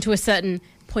 I've gotten to a certain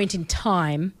point in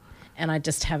time and I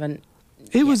just haven't...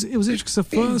 It was interesting because the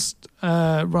first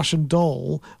Russian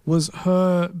doll was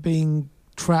her being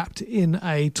trapped in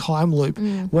a time loop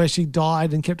where she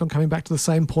died and kept on coming back to the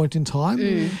same point in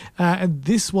time. And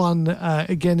this one,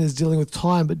 again, is dealing with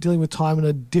time, but dealing with time in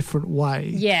a different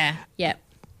way. Yeah.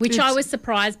 Which I was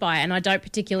surprised by, and I don't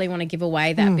particularly want to give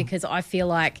away that because I feel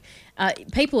like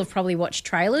people have probably watched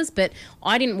trailers, but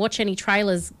I didn't watch any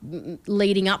trailers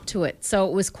leading up to it. So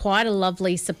it was quite a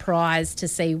lovely surprise to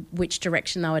see which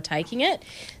direction they were taking it.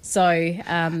 So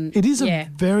it is a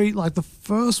very, like the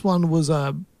first one was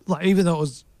like, even though it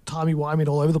was timey-wimey and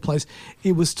all over the place,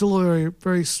 it was still a very,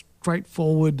 very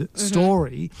straightforward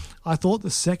story. I thought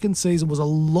the second season was a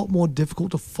lot more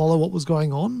difficult to follow what was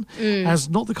going on. As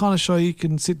not the kind of show you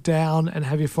can sit down and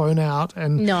have your phone out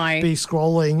and be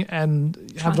scrolling and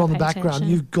have it on the background. Attention.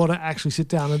 You've got to actually sit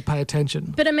down and pay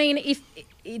attention. But I mean, if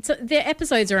the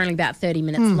episodes are only about 30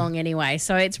 minutes long anyway,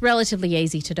 so it's relatively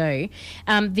easy to do.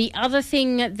 The other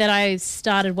thing that I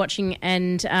started watching,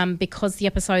 and because the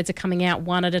episodes are coming out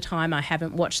one at a time, I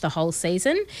haven't watched the whole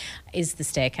season, is The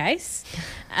Staircase.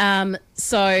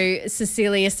 So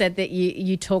Cecilia said that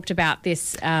you talked about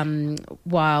this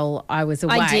while I was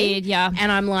away. I did, yeah.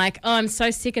 And I'm like, oh, I'm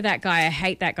so sick of that guy. I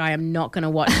hate that guy. I'm not going to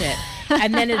watch it.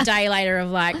 And then a day later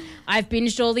of like, I've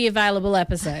binged all the available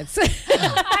episodes.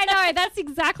 I know, that's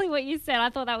exactly what you said. I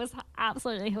thought that was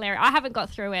absolutely hilarious. I haven't got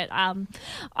through it. I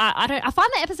find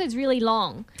the episodes really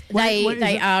long.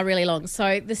 They are really long.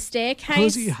 So The Staircase. Who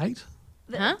is it you hate?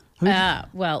 Huh?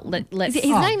 Well, let's... His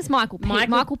name's Michael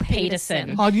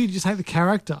Peterson. Oh, you just hate the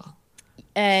character?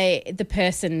 The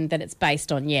person that it's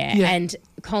based on, yeah. And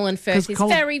Colin Firth is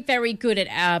very, very good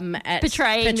at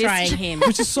portraying him.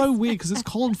 Which is so weird because it's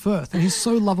Colin Firth and he's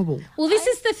so lovable. Well, this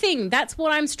is the thing. That's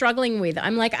what I'm struggling with.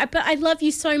 I'm like, but I love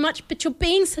you so much, but you're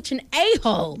being such an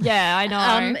a-hole. Yeah, I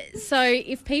know. So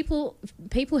if people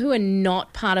who are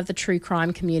not part of the true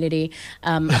crime community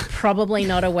are probably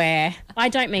not aware. I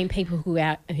don't mean people who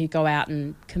go out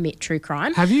and commit true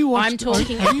crime. Have you watched? I'm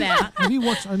talking about. Have you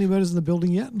watched Only Murders in the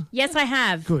Building yet? Yes, I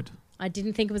have. Good. I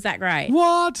didn't think it was that great.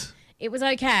 What? It was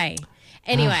okay.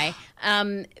 Anyway,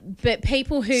 but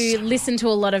people who listen to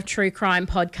a lot of true crime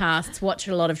podcasts, watch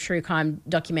a lot of true crime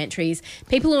documentaries,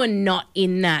 people who are not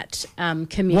in that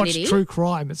community. Watch true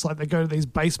crime. It's like they go to these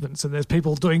basements and there's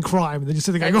people doing crime and they just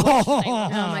sit there going, oh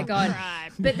my God.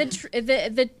 But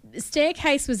the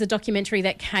Staircase was a documentary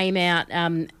that came out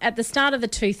at the start of the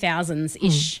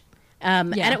 2000s-ish.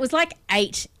 And it was like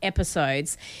 8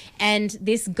 episodes. And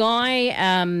this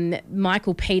guy,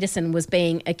 Michael Peterson, was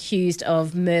being accused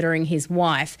of murdering his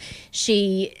wife.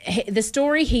 The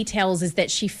story he tells is that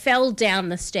she fell down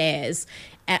the stairs,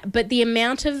 but the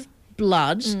amount of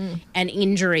blood and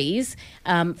injuries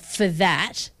for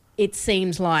that, it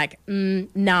seems like,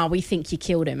 we think you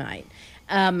killed her, mate.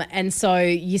 And so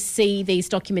you see these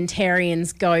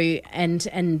documentarians go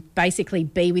and basically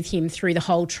be with him through the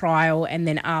whole trial and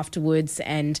then afterwards.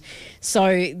 And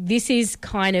so this is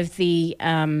kind of the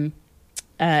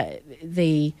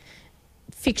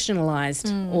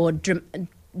fictionalized or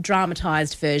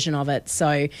dramatised version of it.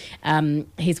 So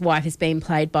his wife is being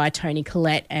played by Toni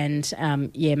Collette, and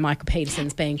Michael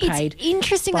Peterson's being played. It's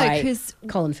interesting though, because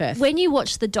Colin Firth. When you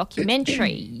watch the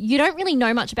documentary, you don't really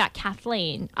know much about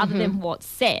Kathleen other than what's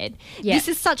said. Yeah. This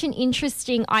is such an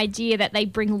interesting idea that they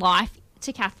bring life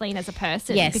to Kathleen as a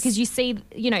person, because you see,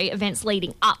 events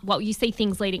leading up. Well, you see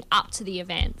things leading up to the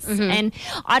events, and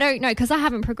I don't know, because I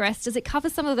haven't progressed. Does it cover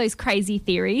some of those crazy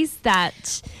theories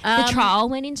that the trial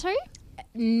went into?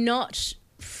 Not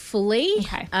fully.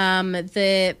 Okay. I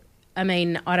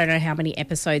don't know how many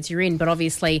episodes you're in, but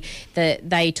obviously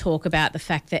they talk about the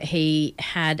fact that he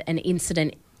had an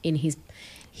incident in his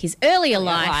earlier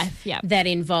life that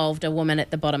involved a woman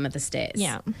at the bottom of the stairs.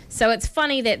 Yeah. So it's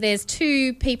funny that there's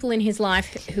two people in his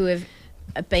life who have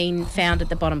been found at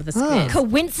the bottom of the stairs.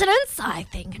 Coincidence? I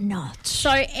think not. So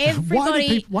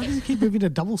everybody... Why do you keep moving to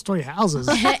double-story houses?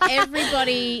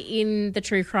 Everybody in the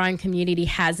true crime community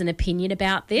has an opinion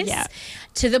about this,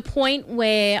 to the point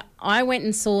where I went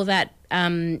and saw that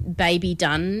Baby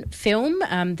Dunn film,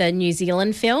 the New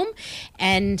Zealand film,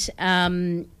 and...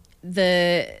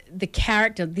 the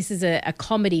character, this is a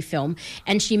comedy film,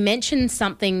 and she mentioned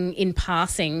something in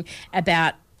passing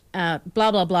about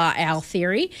blah, blah, blah, our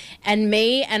theory, and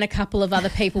me and a couple of other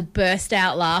people burst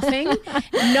out laughing.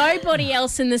 Nobody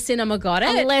else in the cinema got it.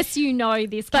 Unless you know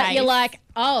this But case. you're like,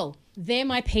 oh, they're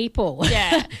my people.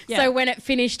 Yeah. So when it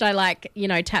finished, I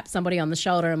tapped somebody on the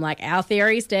shoulder. I'm like, our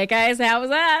theory, staircase, how was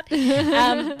that?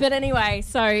 But anyway,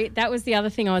 so that was the other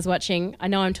thing I was watching. I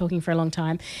know I'm talking for a long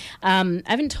time. I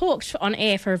haven't talked on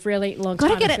air for a really long time.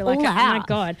 Gotta get it all Oh out. my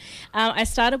God. I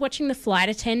started watching The Flight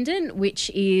Attendant, which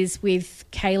is with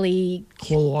Kaylee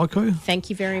Cuoco. Thank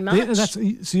you very much. Yeah,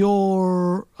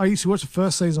 I used to watch the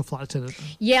first season of Flight Attendant.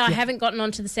 Yeah, I haven't gotten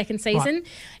on to the second season. Right.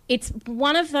 It's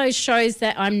one of those shows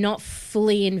that I'm not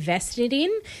fully invested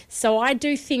in. So I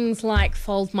do things like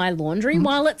fold my laundry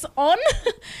while it's on.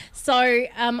 So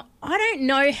I don't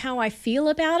know how I feel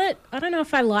about it. I don't know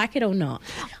if I like it or not.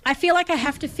 I feel like I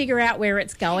have to figure out where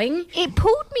it's going. It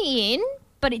pulled me in,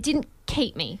 but it didn't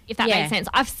keep me, if that makes sense.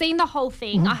 I've seen the whole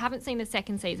thing. I haven't seen the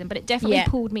second season, but it definitely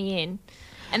pulled me in.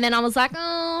 And then I was like,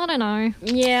 I don't know.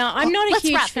 Yeah, I'm not a Let's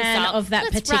huge wrap this fan up. of that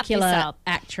Let's wrap this particular up.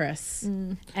 actress.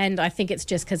 And I think it's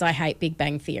just because I hate Big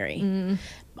Bang Theory.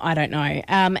 I don't know.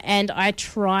 And I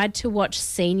tried to watch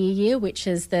Senior Year, which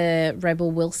is the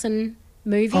Rebel Wilson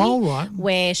movie. Oh, right.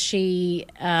 Where she's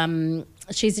a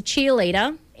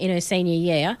cheerleader in her senior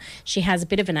year. She has a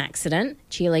bit of an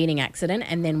cheerleading accident,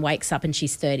 and then wakes up and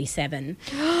she's 37.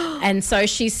 And so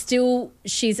she's a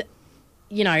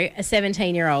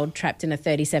 17-year-old trapped in a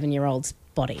 37-year-old's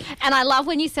body. And I love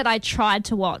when you said I tried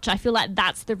to watch. I feel like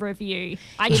that's the review.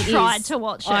 I tried to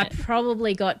watch it. I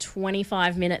probably got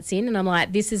 25 minutes in and I'm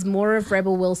like, this is more of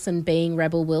Rebel Wilson being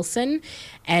Rebel Wilson.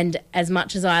 And as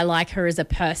much as I like her as a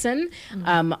person,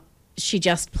 she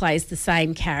just plays the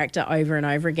same character over and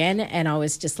over again. And I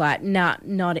was just like, nah,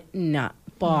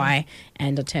 bye.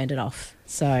 And I turned it off.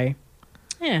 So,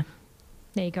 yeah.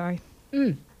 There you go.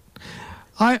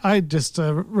 I just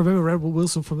remember Rebel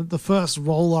Wilson from the first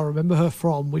role I remember her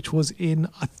from, which was in,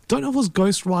 I don't know if it was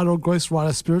Ghost Rider or Ghost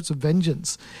Rider Spirits of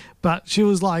Vengeance, but she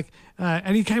was like,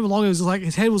 and he came along, it was like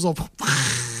his head was all,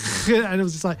 and it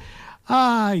was just like,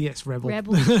 yes, Rebel.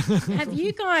 Have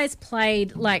you guys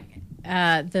played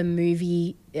the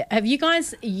movie? Have you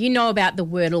guys, about the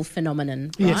Wordle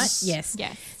phenomenon, right? Yes.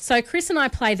 So Chris and I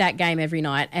play that game every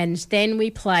night, and then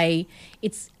we play,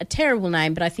 it's a terrible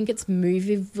name, but I think it's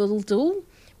Movie Wordle.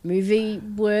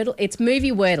 It's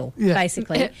Movie Wordle,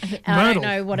 basically. I don't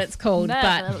know what it's called,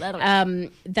 but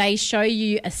they show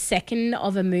you a second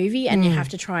of a movie and you have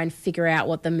to try and figure out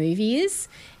what the movie is.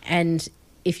 And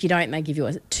if you don't, they give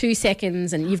you 2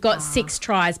 seconds and you've got 6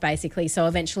 tries, basically. So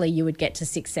eventually you would get to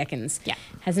 6 seconds. Yeah.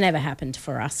 Has never happened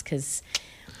for us because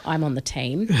I'm on the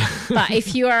team. But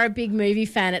if you are a big movie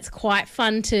fan, it's quite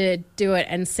fun to do it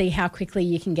and see how quickly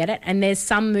you can get it. And there's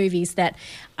some movies that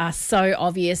are so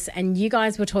obvious. And you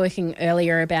guys were talking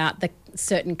earlier about the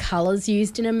certain colours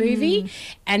used in a movie.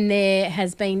 And there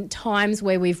has been times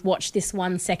where we've watched this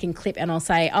 1 second clip and I'll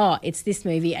say, oh, it's this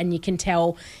movie. And you can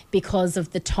tell because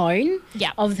of the tone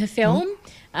of the film.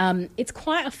 It's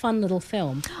quite a fun little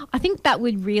film. I think that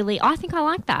would really, I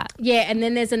like that. Yeah, and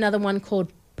then there's another one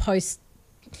called Poster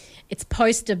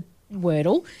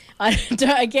Wordle. I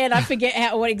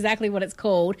forget exactly what it's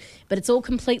called, but it's all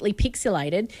completely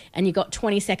pixelated, and you got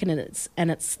 20 seconds,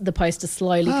 and it's the poster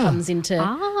slowly comes into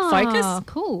focus.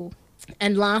 Cool.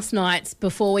 And last night,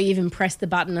 before we even pressed the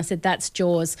button, I said, "That's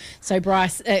Jaws." So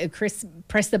Chris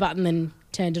pressed the button and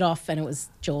turned it off and it was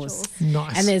Jaws.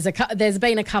 Nice. And there's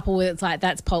been a couple where it's like,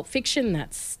 that's Pulp Fiction,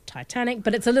 that's Titanic,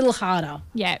 but it's a little harder.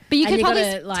 Yeah, but you can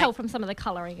probably gotta, tell from some of the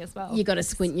colouring as well. You got to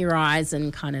squint your eyes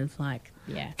and kind of like,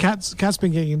 yeah. Kat's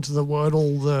been getting into the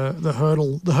Wordle, the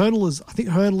Hurdle. The Hurdle is, I think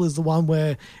Hurdle is the one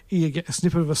where you get a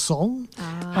snippet of a song.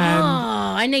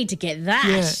 I need to get that.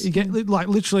 Yeah, you get like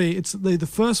literally. It's the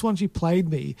first one she played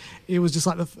me. It was just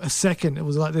like a second. It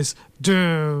was like this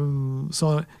doom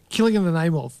song, Killing in the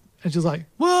Name of, and she was like,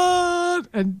 "What?"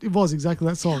 And it was exactly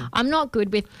that song. I'm not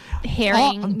good with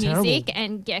hearing music terrible.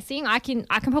 and guessing. I can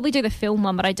probably do the film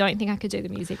one, but I don't think I could do the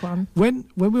music one. When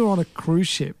we were on a cruise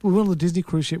ship, we were on the Disney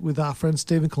cruise ship with our friend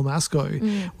Stephen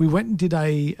Klamasco. We went and did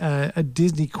a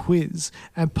Disney quiz,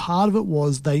 and part of it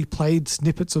was they played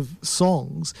snippets of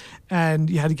songs, and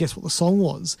you had to guess what the song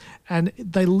was. And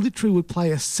they literally would play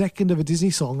a second of a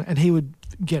Disney song, and he would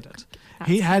get it.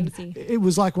 Crazy. It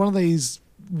was like one of these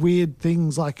weird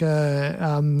things, like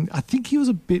I think he was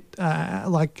a bit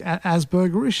like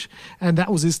Aspergerish, and that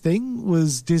was his thing,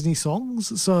 was Disney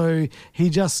songs. So he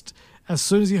just, as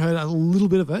soon as he heard a little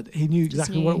bit of it, he knew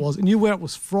exactly what it was. He knew where it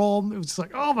was from. It was just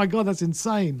like, oh my God, that's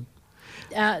insane.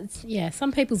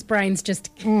 Some people's brains just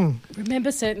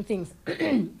remember certain things.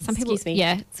 Some people, Excuse me.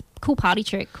 yeah, it's a cool party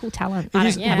trick, cool talent.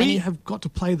 We have got to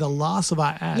play the last of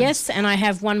our ads. Yes, and I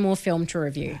have one more film to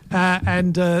review. This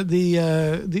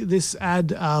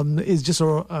ad is just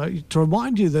to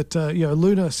remind you that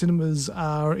Luna Cinemas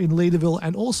are in Leederville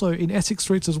and also in Essex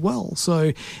Streets as well.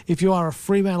 So if you are a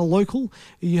Fremantle local,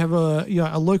 you have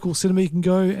a local cinema you can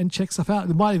go and check stuff out.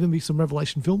 There might even be some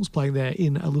Revelation films playing there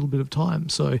in a little bit of time.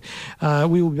 So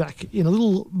we will be back in a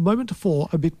little moment for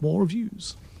a bit more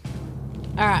reviews.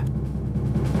 All right.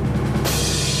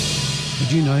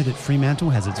 Did you know that Fremantle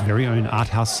has its very own art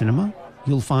house cinema?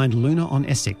 You'll find Luna on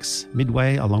Essex,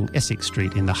 midway along Essex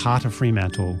Street in the heart of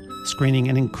Fremantle, screening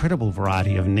an incredible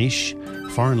variety of niche,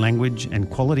 foreign language and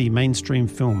quality mainstream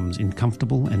films in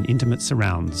comfortable and intimate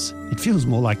surrounds. It feels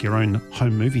more like your own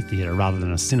home movie theatre rather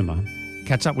than a cinema.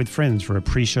 Catch up with friends for a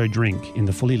pre-show drink in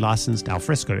the fully licensed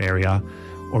alfresco area,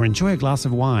 or enjoy a glass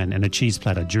of wine and a cheese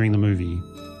platter during the movie.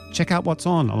 Check out what's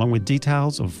on, along with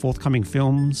details of forthcoming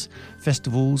films,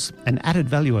 festivals, and added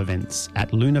value events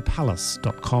at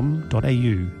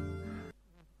lunapalace.com.au.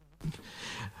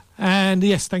 And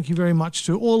yes, thank you very much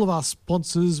to all of our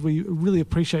sponsors. We really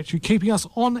appreciate you keeping us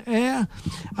on air.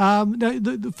 Now,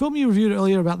 the film you reviewed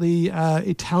earlier about the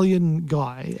Italian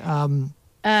guy.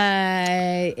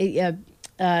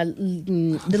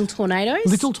 Little Tornadoes.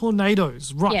 Little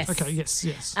Tornadoes, right. Yes. Okay, yes.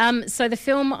 So the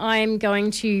film I'm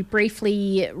going to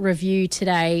briefly review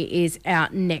today is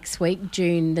out next week,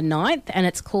 June the 9th, and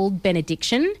it's called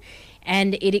Benediction,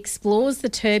 and it explores the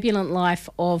turbulent life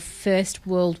of First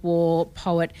World War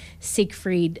poet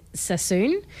Siegfried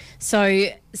Sassoon. So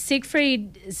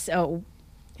Siegfried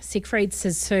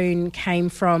Sassoon came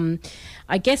from,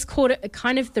 I guess,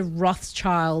 kind of the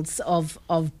Rothschilds of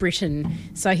Britain.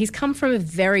 So he's come from a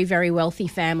very, very wealthy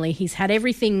family. He's had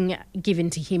everything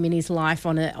given to him in his life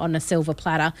on a silver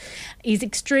platter. He's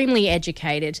extremely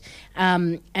educated,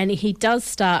 and he does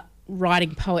start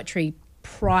writing poetry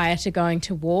prior to going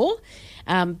to war,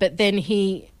 but then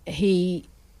he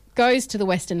goes to the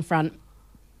Western Front,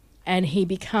 and he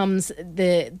becomes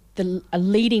a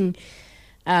leading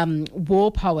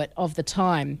war poet of the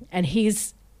time, and he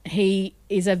is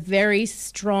a very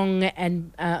strong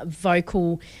and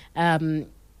vocal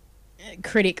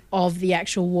critic of the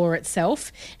actual war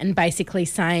itself, and basically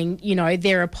saying,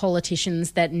 there are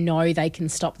politicians that know they can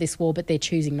stop this war, but they're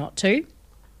choosing not to.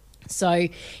 So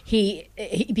he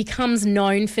becomes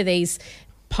known for these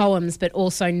poems, but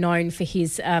also known for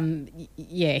his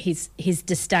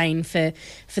disdain for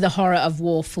the horror of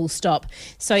war, full stop.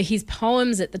 So his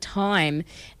poems at the time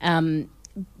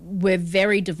were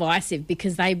very divisive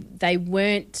because they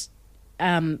weren't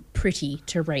pretty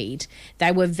to read.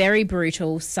 They were very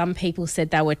brutal. Some people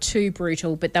said they were too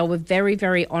brutal, but they were very,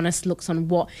 very honest looks on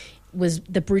what was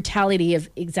the brutality of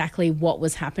exactly what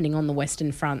was happening on the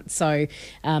Western Front. So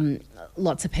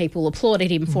lots of people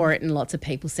applauded him for it, and lots of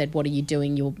people said, what are you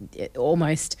doing? You're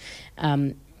almost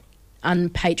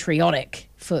unpatriotic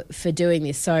for doing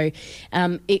this. So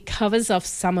it covers off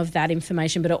some of that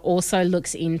information, but it also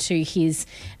looks into his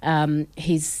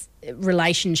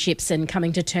relationships and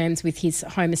coming to terms with his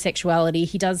homosexuality.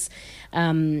 He does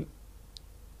have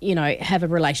a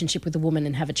relationship with a woman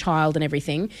and have a child and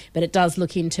everything, but it does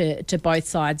look into both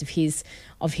sides of his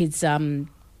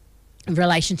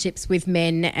relationships with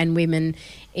men and women.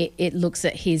 It looks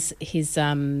at his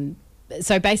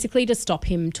so basically, to stop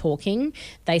him talking,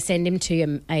 they send him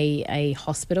to a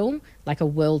hospital, like a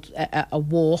war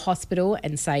hospital,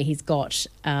 and say he's got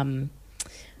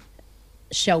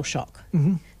shell shock.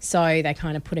 Mm-hmm. So they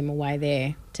kind of put him away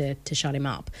there to shut him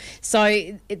up.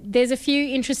 So there's a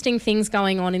few interesting things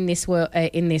going on in this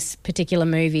in this particular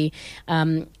movie.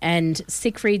 And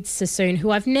Siegfried Sassoon,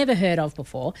 who I've never heard of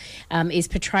before, is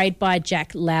portrayed by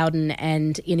Jack Lowden,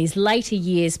 and in his later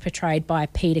years portrayed by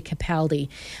Peter Capaldi.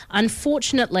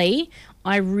 Unfortunately,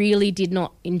 I really did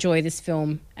not enjoy this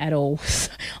film at all.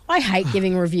 I hate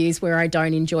giving reviews where I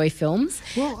don't enjoy films.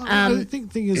 Well, I think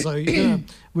the thing is, though,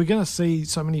 we're going to see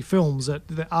so many films that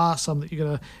there are some that you're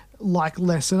going to like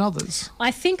less than others.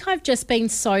 I think I've just been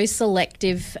so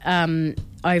selective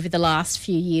over the last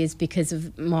few years because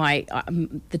of my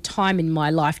the time in my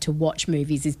life to watch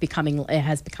movies has become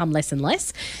less and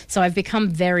less. So I've become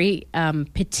very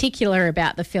particular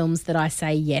about the films that I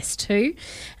say yes to.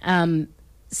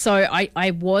 So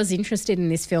I was interested in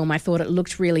this film. I thought it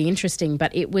looked really interesting,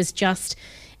 but it was just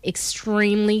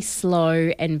extremely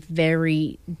slow and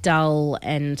very dull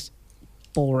and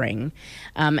boring.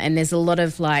 And there's a lot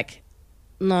of like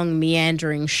long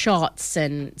meandering shots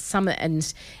and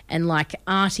like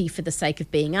arty for the sake of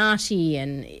being arty,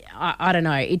 and I don't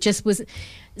know. It just was.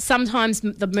 Sometimes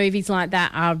the movies like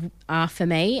that are for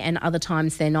me, and other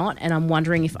times they're not. And I'm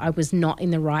wondering if I was not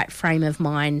in the right frame of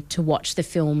mind to watch the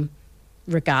film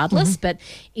regardless, but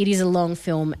it is a long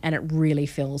film and it really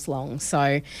feels long.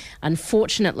 So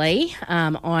unfortunately,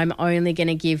 I'm only going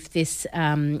to give this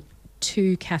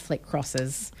 2 Catholic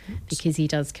crosses because he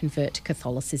does convert to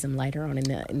Catholicism later on in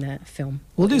the film.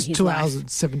 Well, it is 2 hours and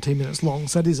 17 minutes long,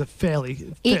 so it is a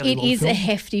fairly it long is film. A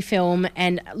hefty film,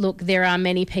 and look, there are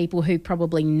many people who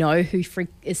probably know who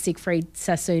Siegfried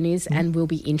Sassoon is and will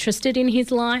be interested in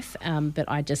his life, but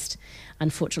I just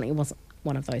unfortunately wasn't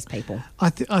one of those people.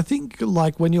 I think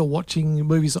like when you're watching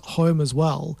movies at home as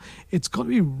well, it's got to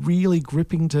be really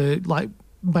gripping to like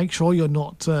make sure you're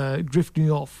not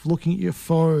drifting off, looking at your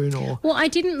phone or... Well, I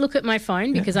didn't look at my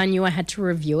phone because I knew I had to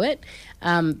review it,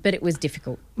 but it was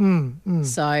difficult.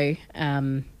 So,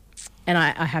 and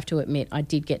I have to admit, I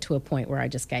did get to a point where I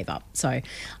just gave up. So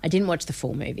I didn't watch the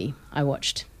full movie. I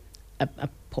watched a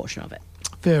portion of it.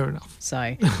 Fair enough.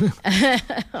 So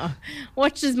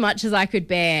watched as much as I could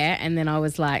bear, and then I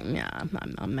was like, nah,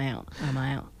 I'm out.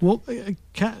 Well,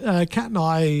 Kat and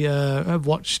I have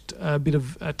watched a bit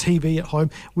of TV at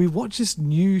home. We've watched this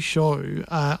new show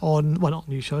not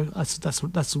new show, that's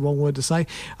the wrong word to say,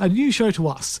 a new show to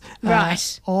us.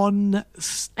 Right. On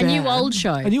Stan. A new old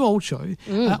show.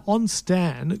 On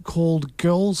Stan called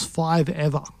Girls 5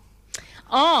 Ever.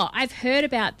 Oh, I've heard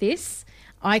about this.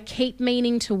 I keep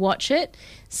meaning to watch it.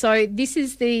 So this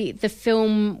is the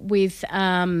film with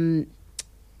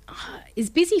is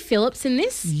Busy Phillips in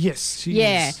this? Yes, she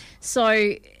is.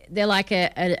 So they're like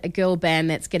a girl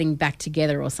band that's getting back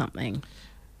together or something.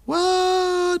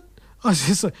 What?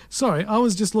 Sorry, I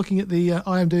was just looking at the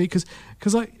IMDb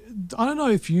because I don't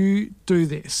know if you do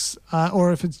this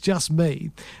or if it's just me,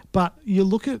 but you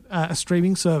look at a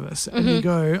streaming service and you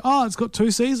go, oh, it's got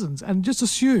 2 seasons, and just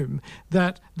assume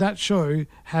that show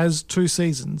has 2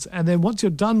 seasons, and then once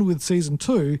you're done with season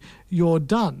 2, you're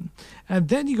done. And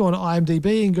then you go on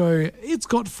IMDb and go, it's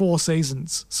got 4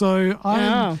 seasons. So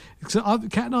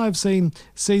Kat and I have seen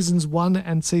seasons 1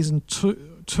 and season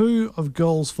 2 of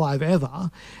Girls 5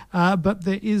 Ever, but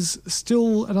there is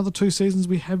still another 2 seasons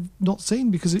we have not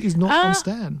seen because it is not on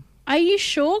Stan. Are you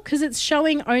sure? Because it's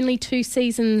showing only 2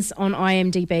 seasons on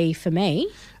IMDb for me.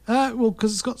 Well,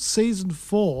 because it's got season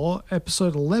 4,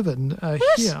 episode 11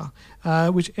 here,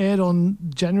 which aired on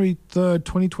January 3rd,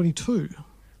 2022.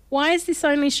 Why is this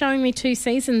only showing me 2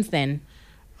 seasons then?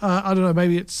 I don't know.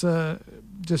 Maybe it's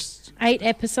just 8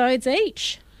 episodes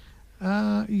each.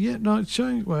 It's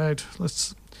showing. Wait,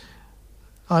 let's.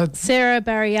 Sarah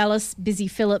Bareilles, Busy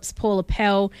Phillips, Paula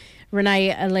Pell,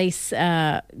 Renee Elise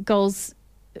Goldsberry,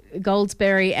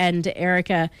 and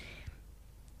Erica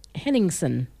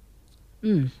Henningsen.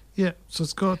 Yeah, so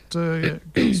it's got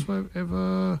Girls 5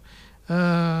 Ever.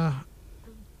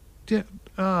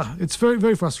 It's very,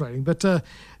 very frustrating, but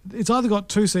it's either got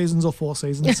 2 seasons or 4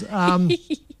 seasons.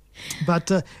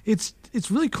 But it's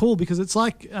really cool because it's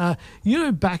like,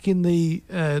 back in the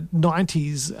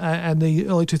 90s and the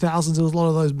early 2000s, there was a lot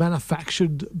of those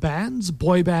manufactured bands,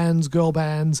 boy bands, girl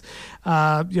bands.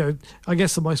 I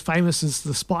guess the most famous is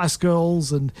the Spice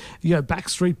Girls and,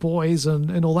 Backstreet Boys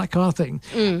and all that kind of thing.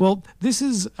 Well, this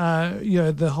is,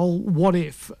 the whole what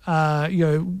if,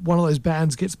 one of those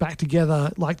bands gets back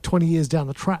together like 20 years down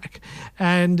the track.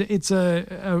 And it's a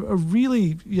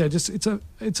really,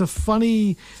 it's a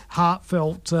funny,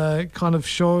 heartfelt kind of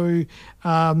show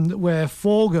where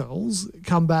 4 girls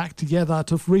come back together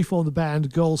to reform the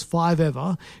band Girls 5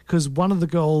 Ever, because one of the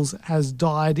girls has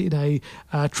died in a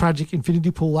tragic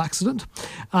infinity pool accident.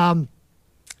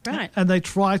 Right. And they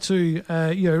try to,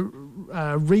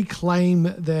 reclaim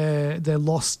their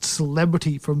lost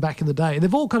celebrity from back in the day.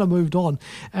 They've all kind of moved on.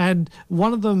 And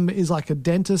one of them is like a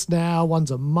dentist now.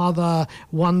 One's a mother.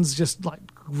 One's just like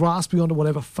grasping onto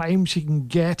whatever fame she can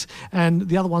get. And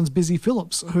the other one's Busy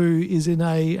Phillips, who is in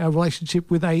a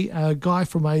relationship with a guy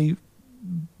from a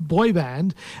boy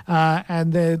band,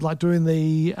 and they're like doing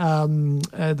the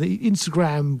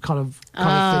Instagram kind of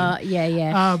thing.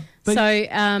 Yeah.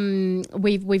 So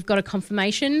we've got a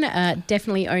confirmation.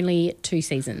 Definitely only 2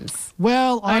 seasons.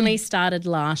 Well, only started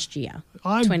last year,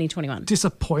 2021.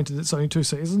 Disappointed it's only 2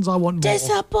 seasons. I want more.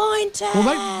 Disappointed.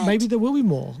 Well, maybe there will be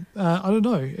more. I don't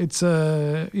know. It's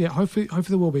hopefully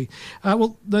there will be.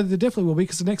 Well, there definitely will be,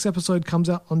 because the next episode comes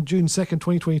out on June 2nd,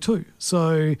 2022.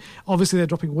 So obviously they're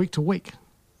dropping week to week.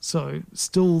 So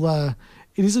still,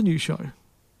 it is a new show.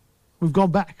 We've gone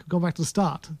back to the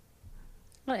start.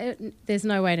 Well, there's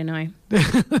no way to know. Well,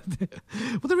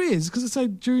 there is, because it's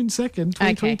June 2nd,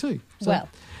 2022. Okay. So, well.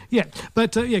 Yeah.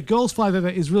 But, Girls 5 Ever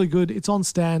is really good. It's on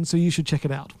Stan, so you should check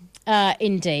it out.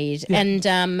 Indeed. Yeah.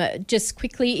 And just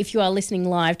quickly, if you are listening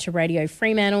live to Radio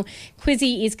Fremantle,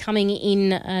 Quizzy is coming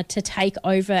in to take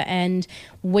over, and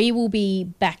we will be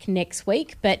back next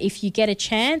week. But if you get a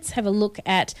chance, have a look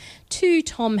at 2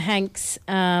 Tom Hanks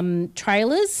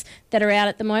trailers that are out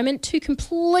at the moment, 2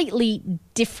 completely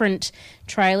different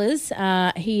trailers.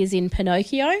 He is in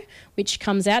Pinocchio, which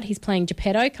comes out. He's playing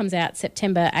Geppetto, comes out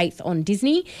September 8th on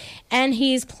Disney. And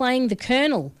he is playing the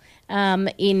Colonel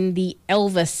in the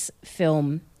Elvis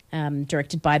film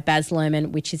directed by Baz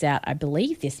Luhrmann, which is out, I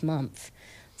believe, this month.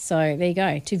 So there you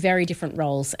go, 2 very different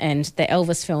roles. And the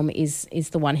Elvis film is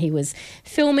the one he was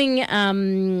filming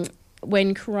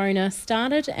when Corona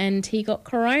started, and he got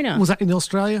Corona. Was that in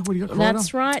Australia when he got Corona?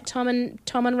 That's right, Tom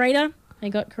and Rita, they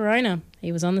got Corona.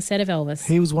 He was on the set of Elvis.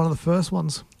 He was one of the first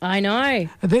ones. I know.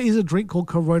 And there is a drink called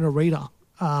Corona Rita,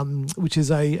 which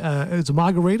is it's a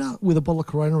margarita with a bottle of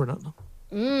Corona in it.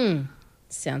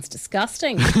 Sounds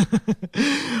disgusting.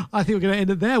 I think we're going to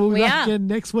end it there. We'll be back again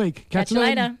next week. Catch you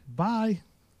later. Bye.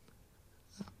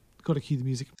 Got to cue the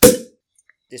music.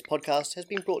 This podcast has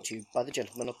been brought to you by the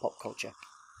Gentlemen of Pop Culture.